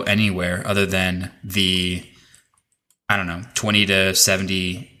go anywhere other than the, 20 to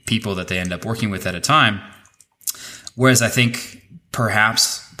 70 people that they end up working with at a time. Whereas I think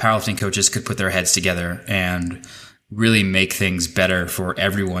perhaps powerlifting coaches could put their heads together and really make things better for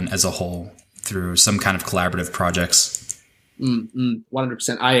everyone as a whole through some kind of collaborative projects.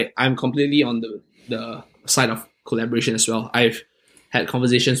 100%. I'm completely on the side of collaboration as well. I've had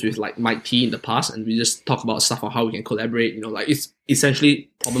conversations with like Mike T in the past, and we just talk about stuff on how we can collaborate. It's essentially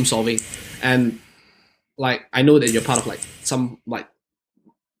problem solving. And like I know that you're part of like some like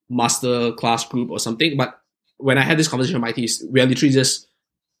master class group or something, but when I had this conversation with Mike T, we are literally just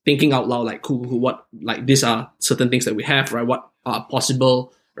thinking out loud, like, cool, what, like, these are certain things that we have, right? What are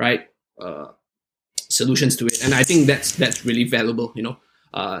possible, right? Solutions to it. And I think that's really valuable,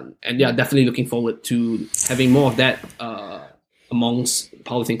 and yeah, definitely looking forward to having more of that, amongst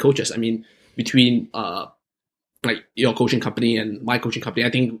powerlifting coaches. I mean, between, like your coaching company and my coaching company,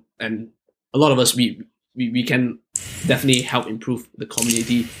 I think, and a lot of us, we we can definitely help improve the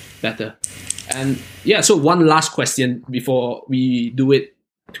community better. And yeah, so one last question before we do it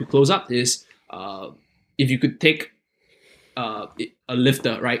to close up is, if you could take a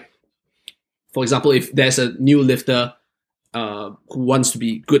lifter, right? For example, if there's a new lifter who wants to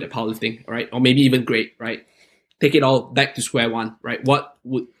be good at powerlifting, right? Or maybe even great, right? Take it all back to square one, right? What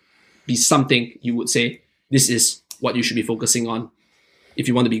would be something you would say, this is what you should be focusing on if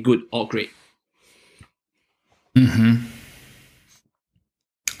you want to be good or great?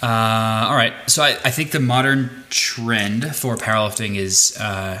 All right. So I think the modern trend for powerlifting is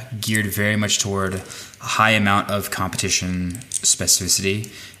geared very much toward a high amount of competition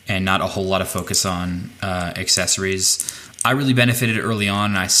specificity and not a whole lot of focus on accessories. I really benefited early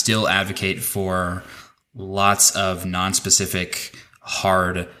on, and I still advocate for lots of non-specific,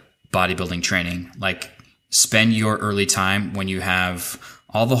 hard bodybuilding training. Like, spend your early time when you have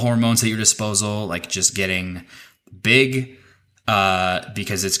all the hormones at your disposal, like just getting big,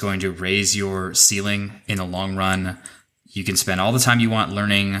 because it's going to raise your ceiling in the long run. You can spend all the time you want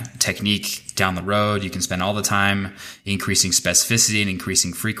learning technique down the road. You can spend all the time increasing specificity and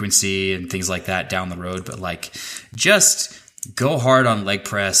increasing frequency and things like that down the road. But like, just go hard on leg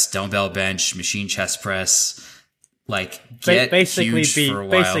press, dumbbell bench, machine chest press. Like, get huge for a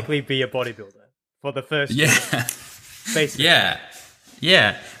while. Basically be a bodybuilder for the first year. Basically.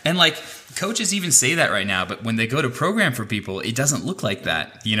 Yeah. And like, coaches even say that right now, but when they go to program for people, it doesn't look like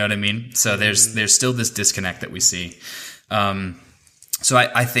that. You know what I mean? So there's still this disconnect that we see. So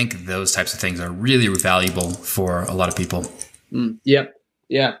I think those types of things are really valuable for a lot of people. Yeah.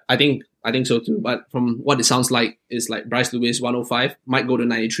 I think so too. But from what it sounds like, is like Bryce Lewis 105 might go to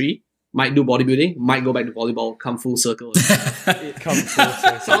 93, might do bodybuilding, might go back to volleyball, come full circle. Sounds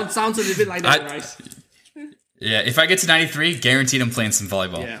a little bit like that, Bryce. Yeah, if I get to 93, guaranteed I'm playing some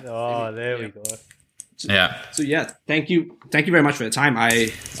volleyball. Yeah. Oh, there we go. So thank you very much for the time.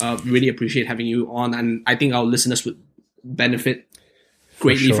 I really appreciate having you on, and I think our listeners would benefit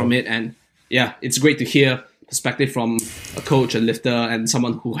greatly from it. And yeah, it's great to hear perspective from a coach, a lifter, and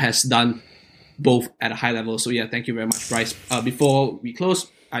someone who has done both at a high level. So yeah, thank you very much, Bryce. Before we close,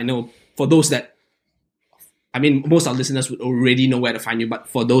 I know for those that, I mean, most of our listeners would already know where to find you, but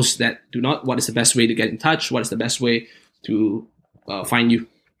for those that do not, what is the best way to get in touch? What is the best way to find you?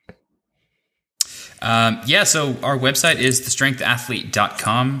 So our website is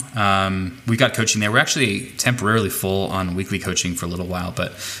thestrengthathlete.com. We got coaching there. We're actually temporarily full on weekly coaching for a little while,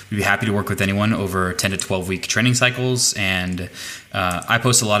 but we'd be happy to work with anyone over 10 to 12 week training cycles. And I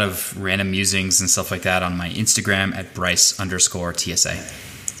post a lot of random musings and stuff like that on my Instagram at Bryce_TSA.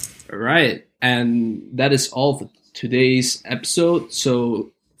 All right. And that is all for today's episode. So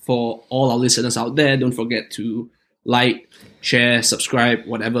for all our listeners out there, don't forget to like, share, subscribe,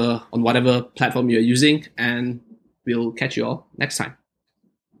 on whatever platform you're using, and we'll catch you all next time.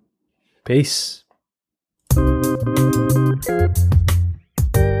 Peace.